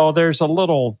 So there's a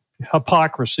little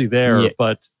hypocrisy there,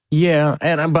 but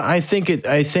I think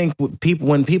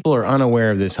when people are unaware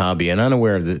of this hobby and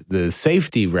unaware of the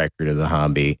safety record of the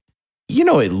hobby,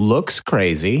 it looks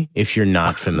crazy if you're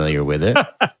not familiar with it.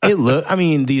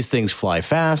 These things fly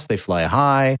fast, they fly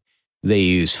high. They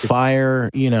use fire,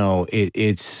 we know that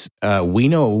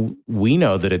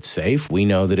it's safe. We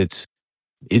know that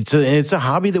it's a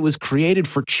hobby that was created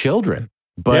for children.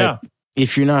 But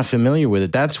if you're not familiar with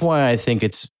it, that's why I think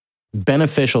it's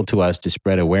beneficial to us to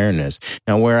spread awareness.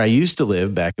 Now, where I used to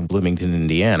live back in Bloomington,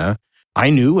 Indiana,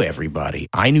 I knew everybody.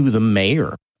 I knew the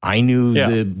mayor. I knew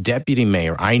the deputy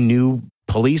mayor. I knew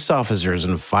police officers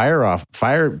and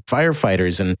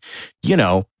firefighters, and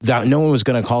that no one was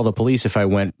going to call the police if I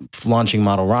went launching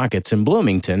model rockets in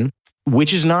Bloomington,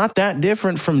 which is not that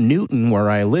different from Newton where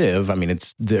I live. I mean,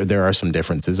 there are some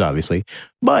differences, obviously,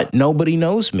 but nobody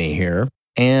knows me here.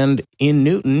 And in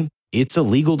Newton, it's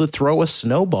illegal to throw a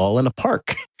snowball in a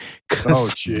park. Oh,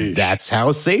 geez. That's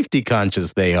how safety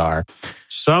conscious they are.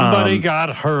 Somebody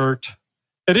got hurt.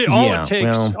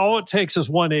 All it takes is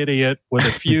one idiot with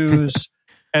a fuse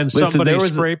and somebody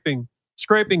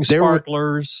scraping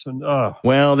sparklers.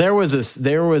 There was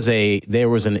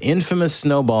an infamous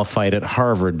snowball fight at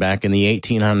Harvard back in the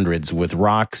 1800s with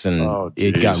rocks, and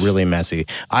it got really messy.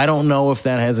 I don't know if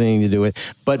that has anything to do with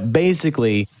it, but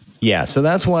basically, so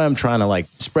that's why I'm trying to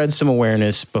spread some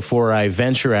awareness before I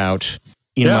venture out.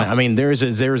 There is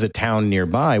a town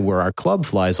nearby where our club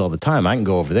flies all the time. I can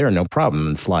go over there, no problem,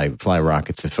 and fly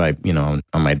rockets if I, on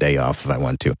my day off if I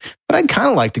want to. But I'd kind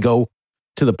of like to go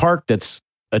to the park that's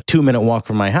a 2-minute walk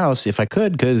from my house if I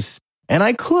could, and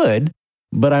I could,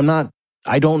 but I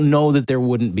don't know that there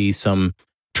wouldn't be some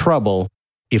trouble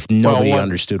if nobody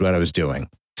understood what I was doing.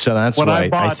 So that's why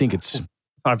I think it's...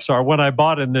 I'm sorry, when I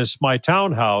bought my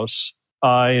townhouse,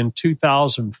 in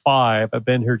 2005. I've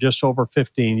been here just over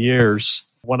 15 years.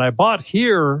 When I bought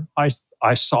here,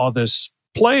 I saw this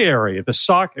play area, the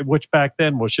soccer, which back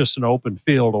then was just an open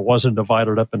field. It wasn't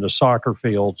divided up into soccer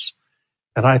fields.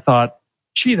 And I thought,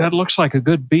 gee, that looks like a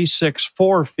good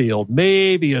B6-4 field,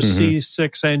 maybe a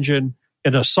C6 engine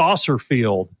in a saucer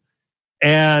field.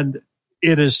 And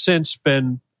it has since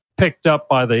been picked up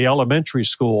by the elementary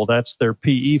school. That's their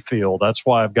PE field. That's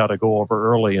why I've got to go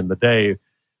over early in the day.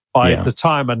 By the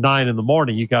time of 9 in the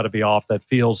morning, you got to be off that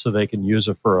field so they can use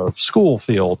it for a school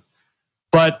field.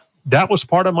 But that was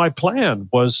part of my plan.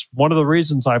 Was one of the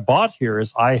reasons I bought here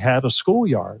is I had a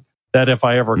schoolyard that if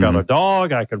I ever got a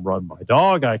dog, I can run my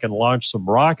dog. I can launch some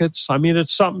rockets. I mean,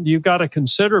 it's something you've got to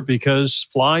consider because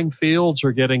flying fields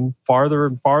are getting farther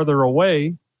and farther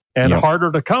away and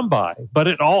harder to come by. But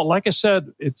it all, like I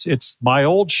said, it's my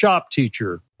old shop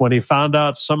teacher. When he found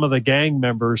out some of the gang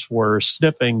members were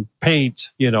sniffing paint,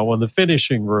 in the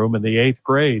finishing room in the 8th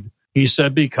grade, he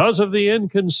said, because of the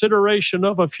inconsideration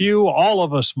of a few, all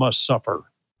of us must suffer.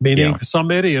 meaning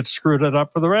some idiot screwed it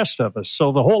up for the rest of us.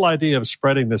 So the whole idea of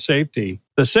spreading the safety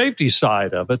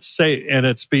side of it, and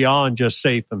it's beyond just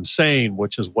safe and sane,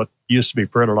 which is what used to be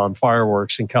printed on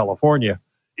fireworks in California,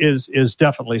 is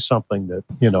definitely something that,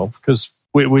 because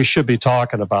we should be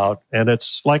talking about. And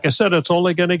it's, like I said, it's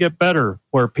only going to get better,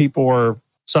 where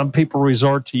some people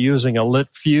resort to using a lit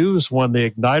fuse when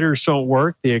the igniters don't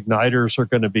work. The igniters are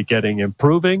going to be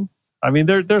improving. I mean,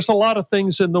 there's a lot of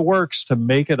things in the works to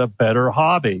make it a better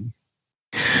hobby.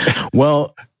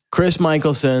 Well, Chris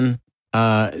Michielssen,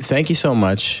 thank you so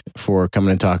much for coming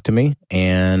and talk to me.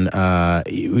 And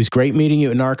it was great meeting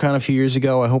you at Narcon a few years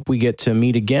ago. I hope we get to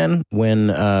meet again when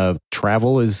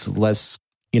travel is less,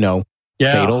 fatal.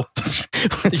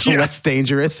 It's less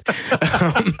dangerous.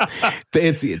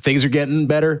 Things are getting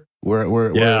better.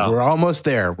 We're almost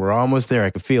there. We're almost there.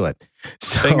 I can feel it.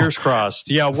 So, fingers crossed.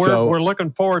 Yeah, we're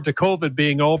looking forward to COVID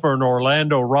being over and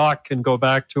Orlando Rock can go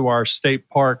back to our state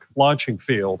park launching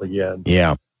field again.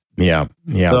 Yeah.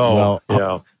 So,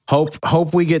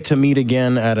 hope we get to meet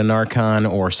again at a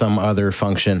Narcon or some other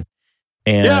function.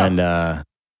 And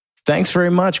thanks very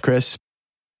much, Chris.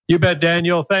 You bet,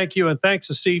 Daniel. Thank you. And thanks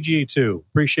to CG too.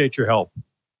 Appreciate your help.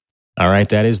 All right.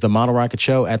 That is the Model Rocket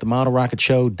Show at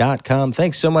themodelrocketshow.com.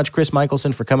 Thanks so much, Chris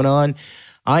Michielssen, for coming on.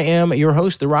 I am your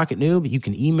host, The Rocket Noob. You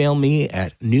can email me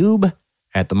at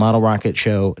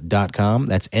noob@themodelrocketshow.com.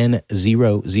 That's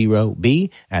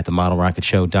N00B at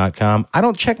themodelrocketshow.com. I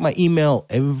don't check my email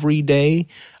every day,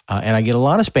 and I get a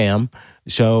lot of spam.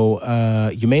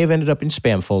 So you may have ended up in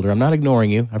spam folder. I'm not ignoring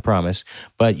you, I promise.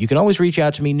 But you can always reach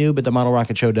out to me,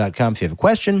 noob@themodelrocketshow.com. If you have a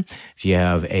question, if you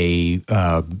have a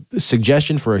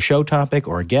suggestion for a show topic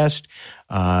or a guest,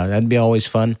 that'd be always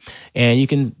fun. And you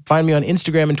can find me on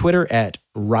Instagram and Twitter at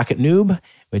Rocket Noob,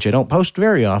 which I don't post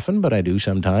very often, but I do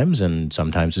sometimes. And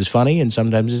sometimes it's funny, and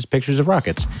sometimes it's pictures of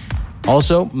rockets.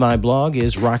 Also, my blog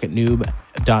is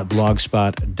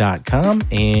rocketnoob.blogspot.com.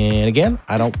 And again,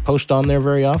 I don't post on there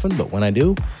very often, but when I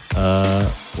do,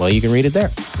 you can read it there.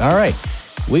 All right.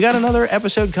 We got another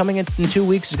episode coming in 2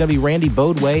 weeks. It's going to be Randy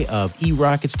Bodeway of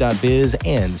eRockets.biz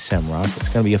and Semrock. It's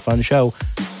going to be a fun show.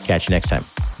 Catch you next time.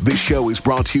 This show is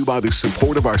brought to you by the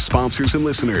support of our sponsors and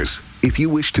listeners. If you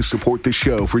wish to support the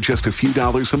show for just a few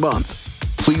dollars a month,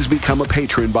 please become a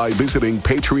patron by visiting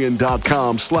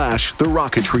patreon.com/The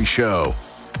Rocketry Show.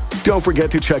 Don't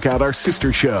forget to check out our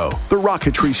sister show,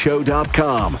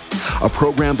 therocketry.show.com, a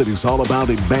program that is all about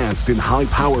advanced and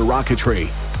high-power rocketry.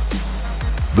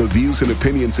 The views and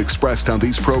opinions expressed on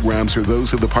these programs are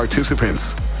those of the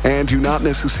participants and do not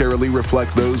necessarily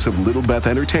reflect those of Little Beth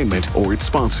Entertainment or its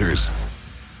sponsors.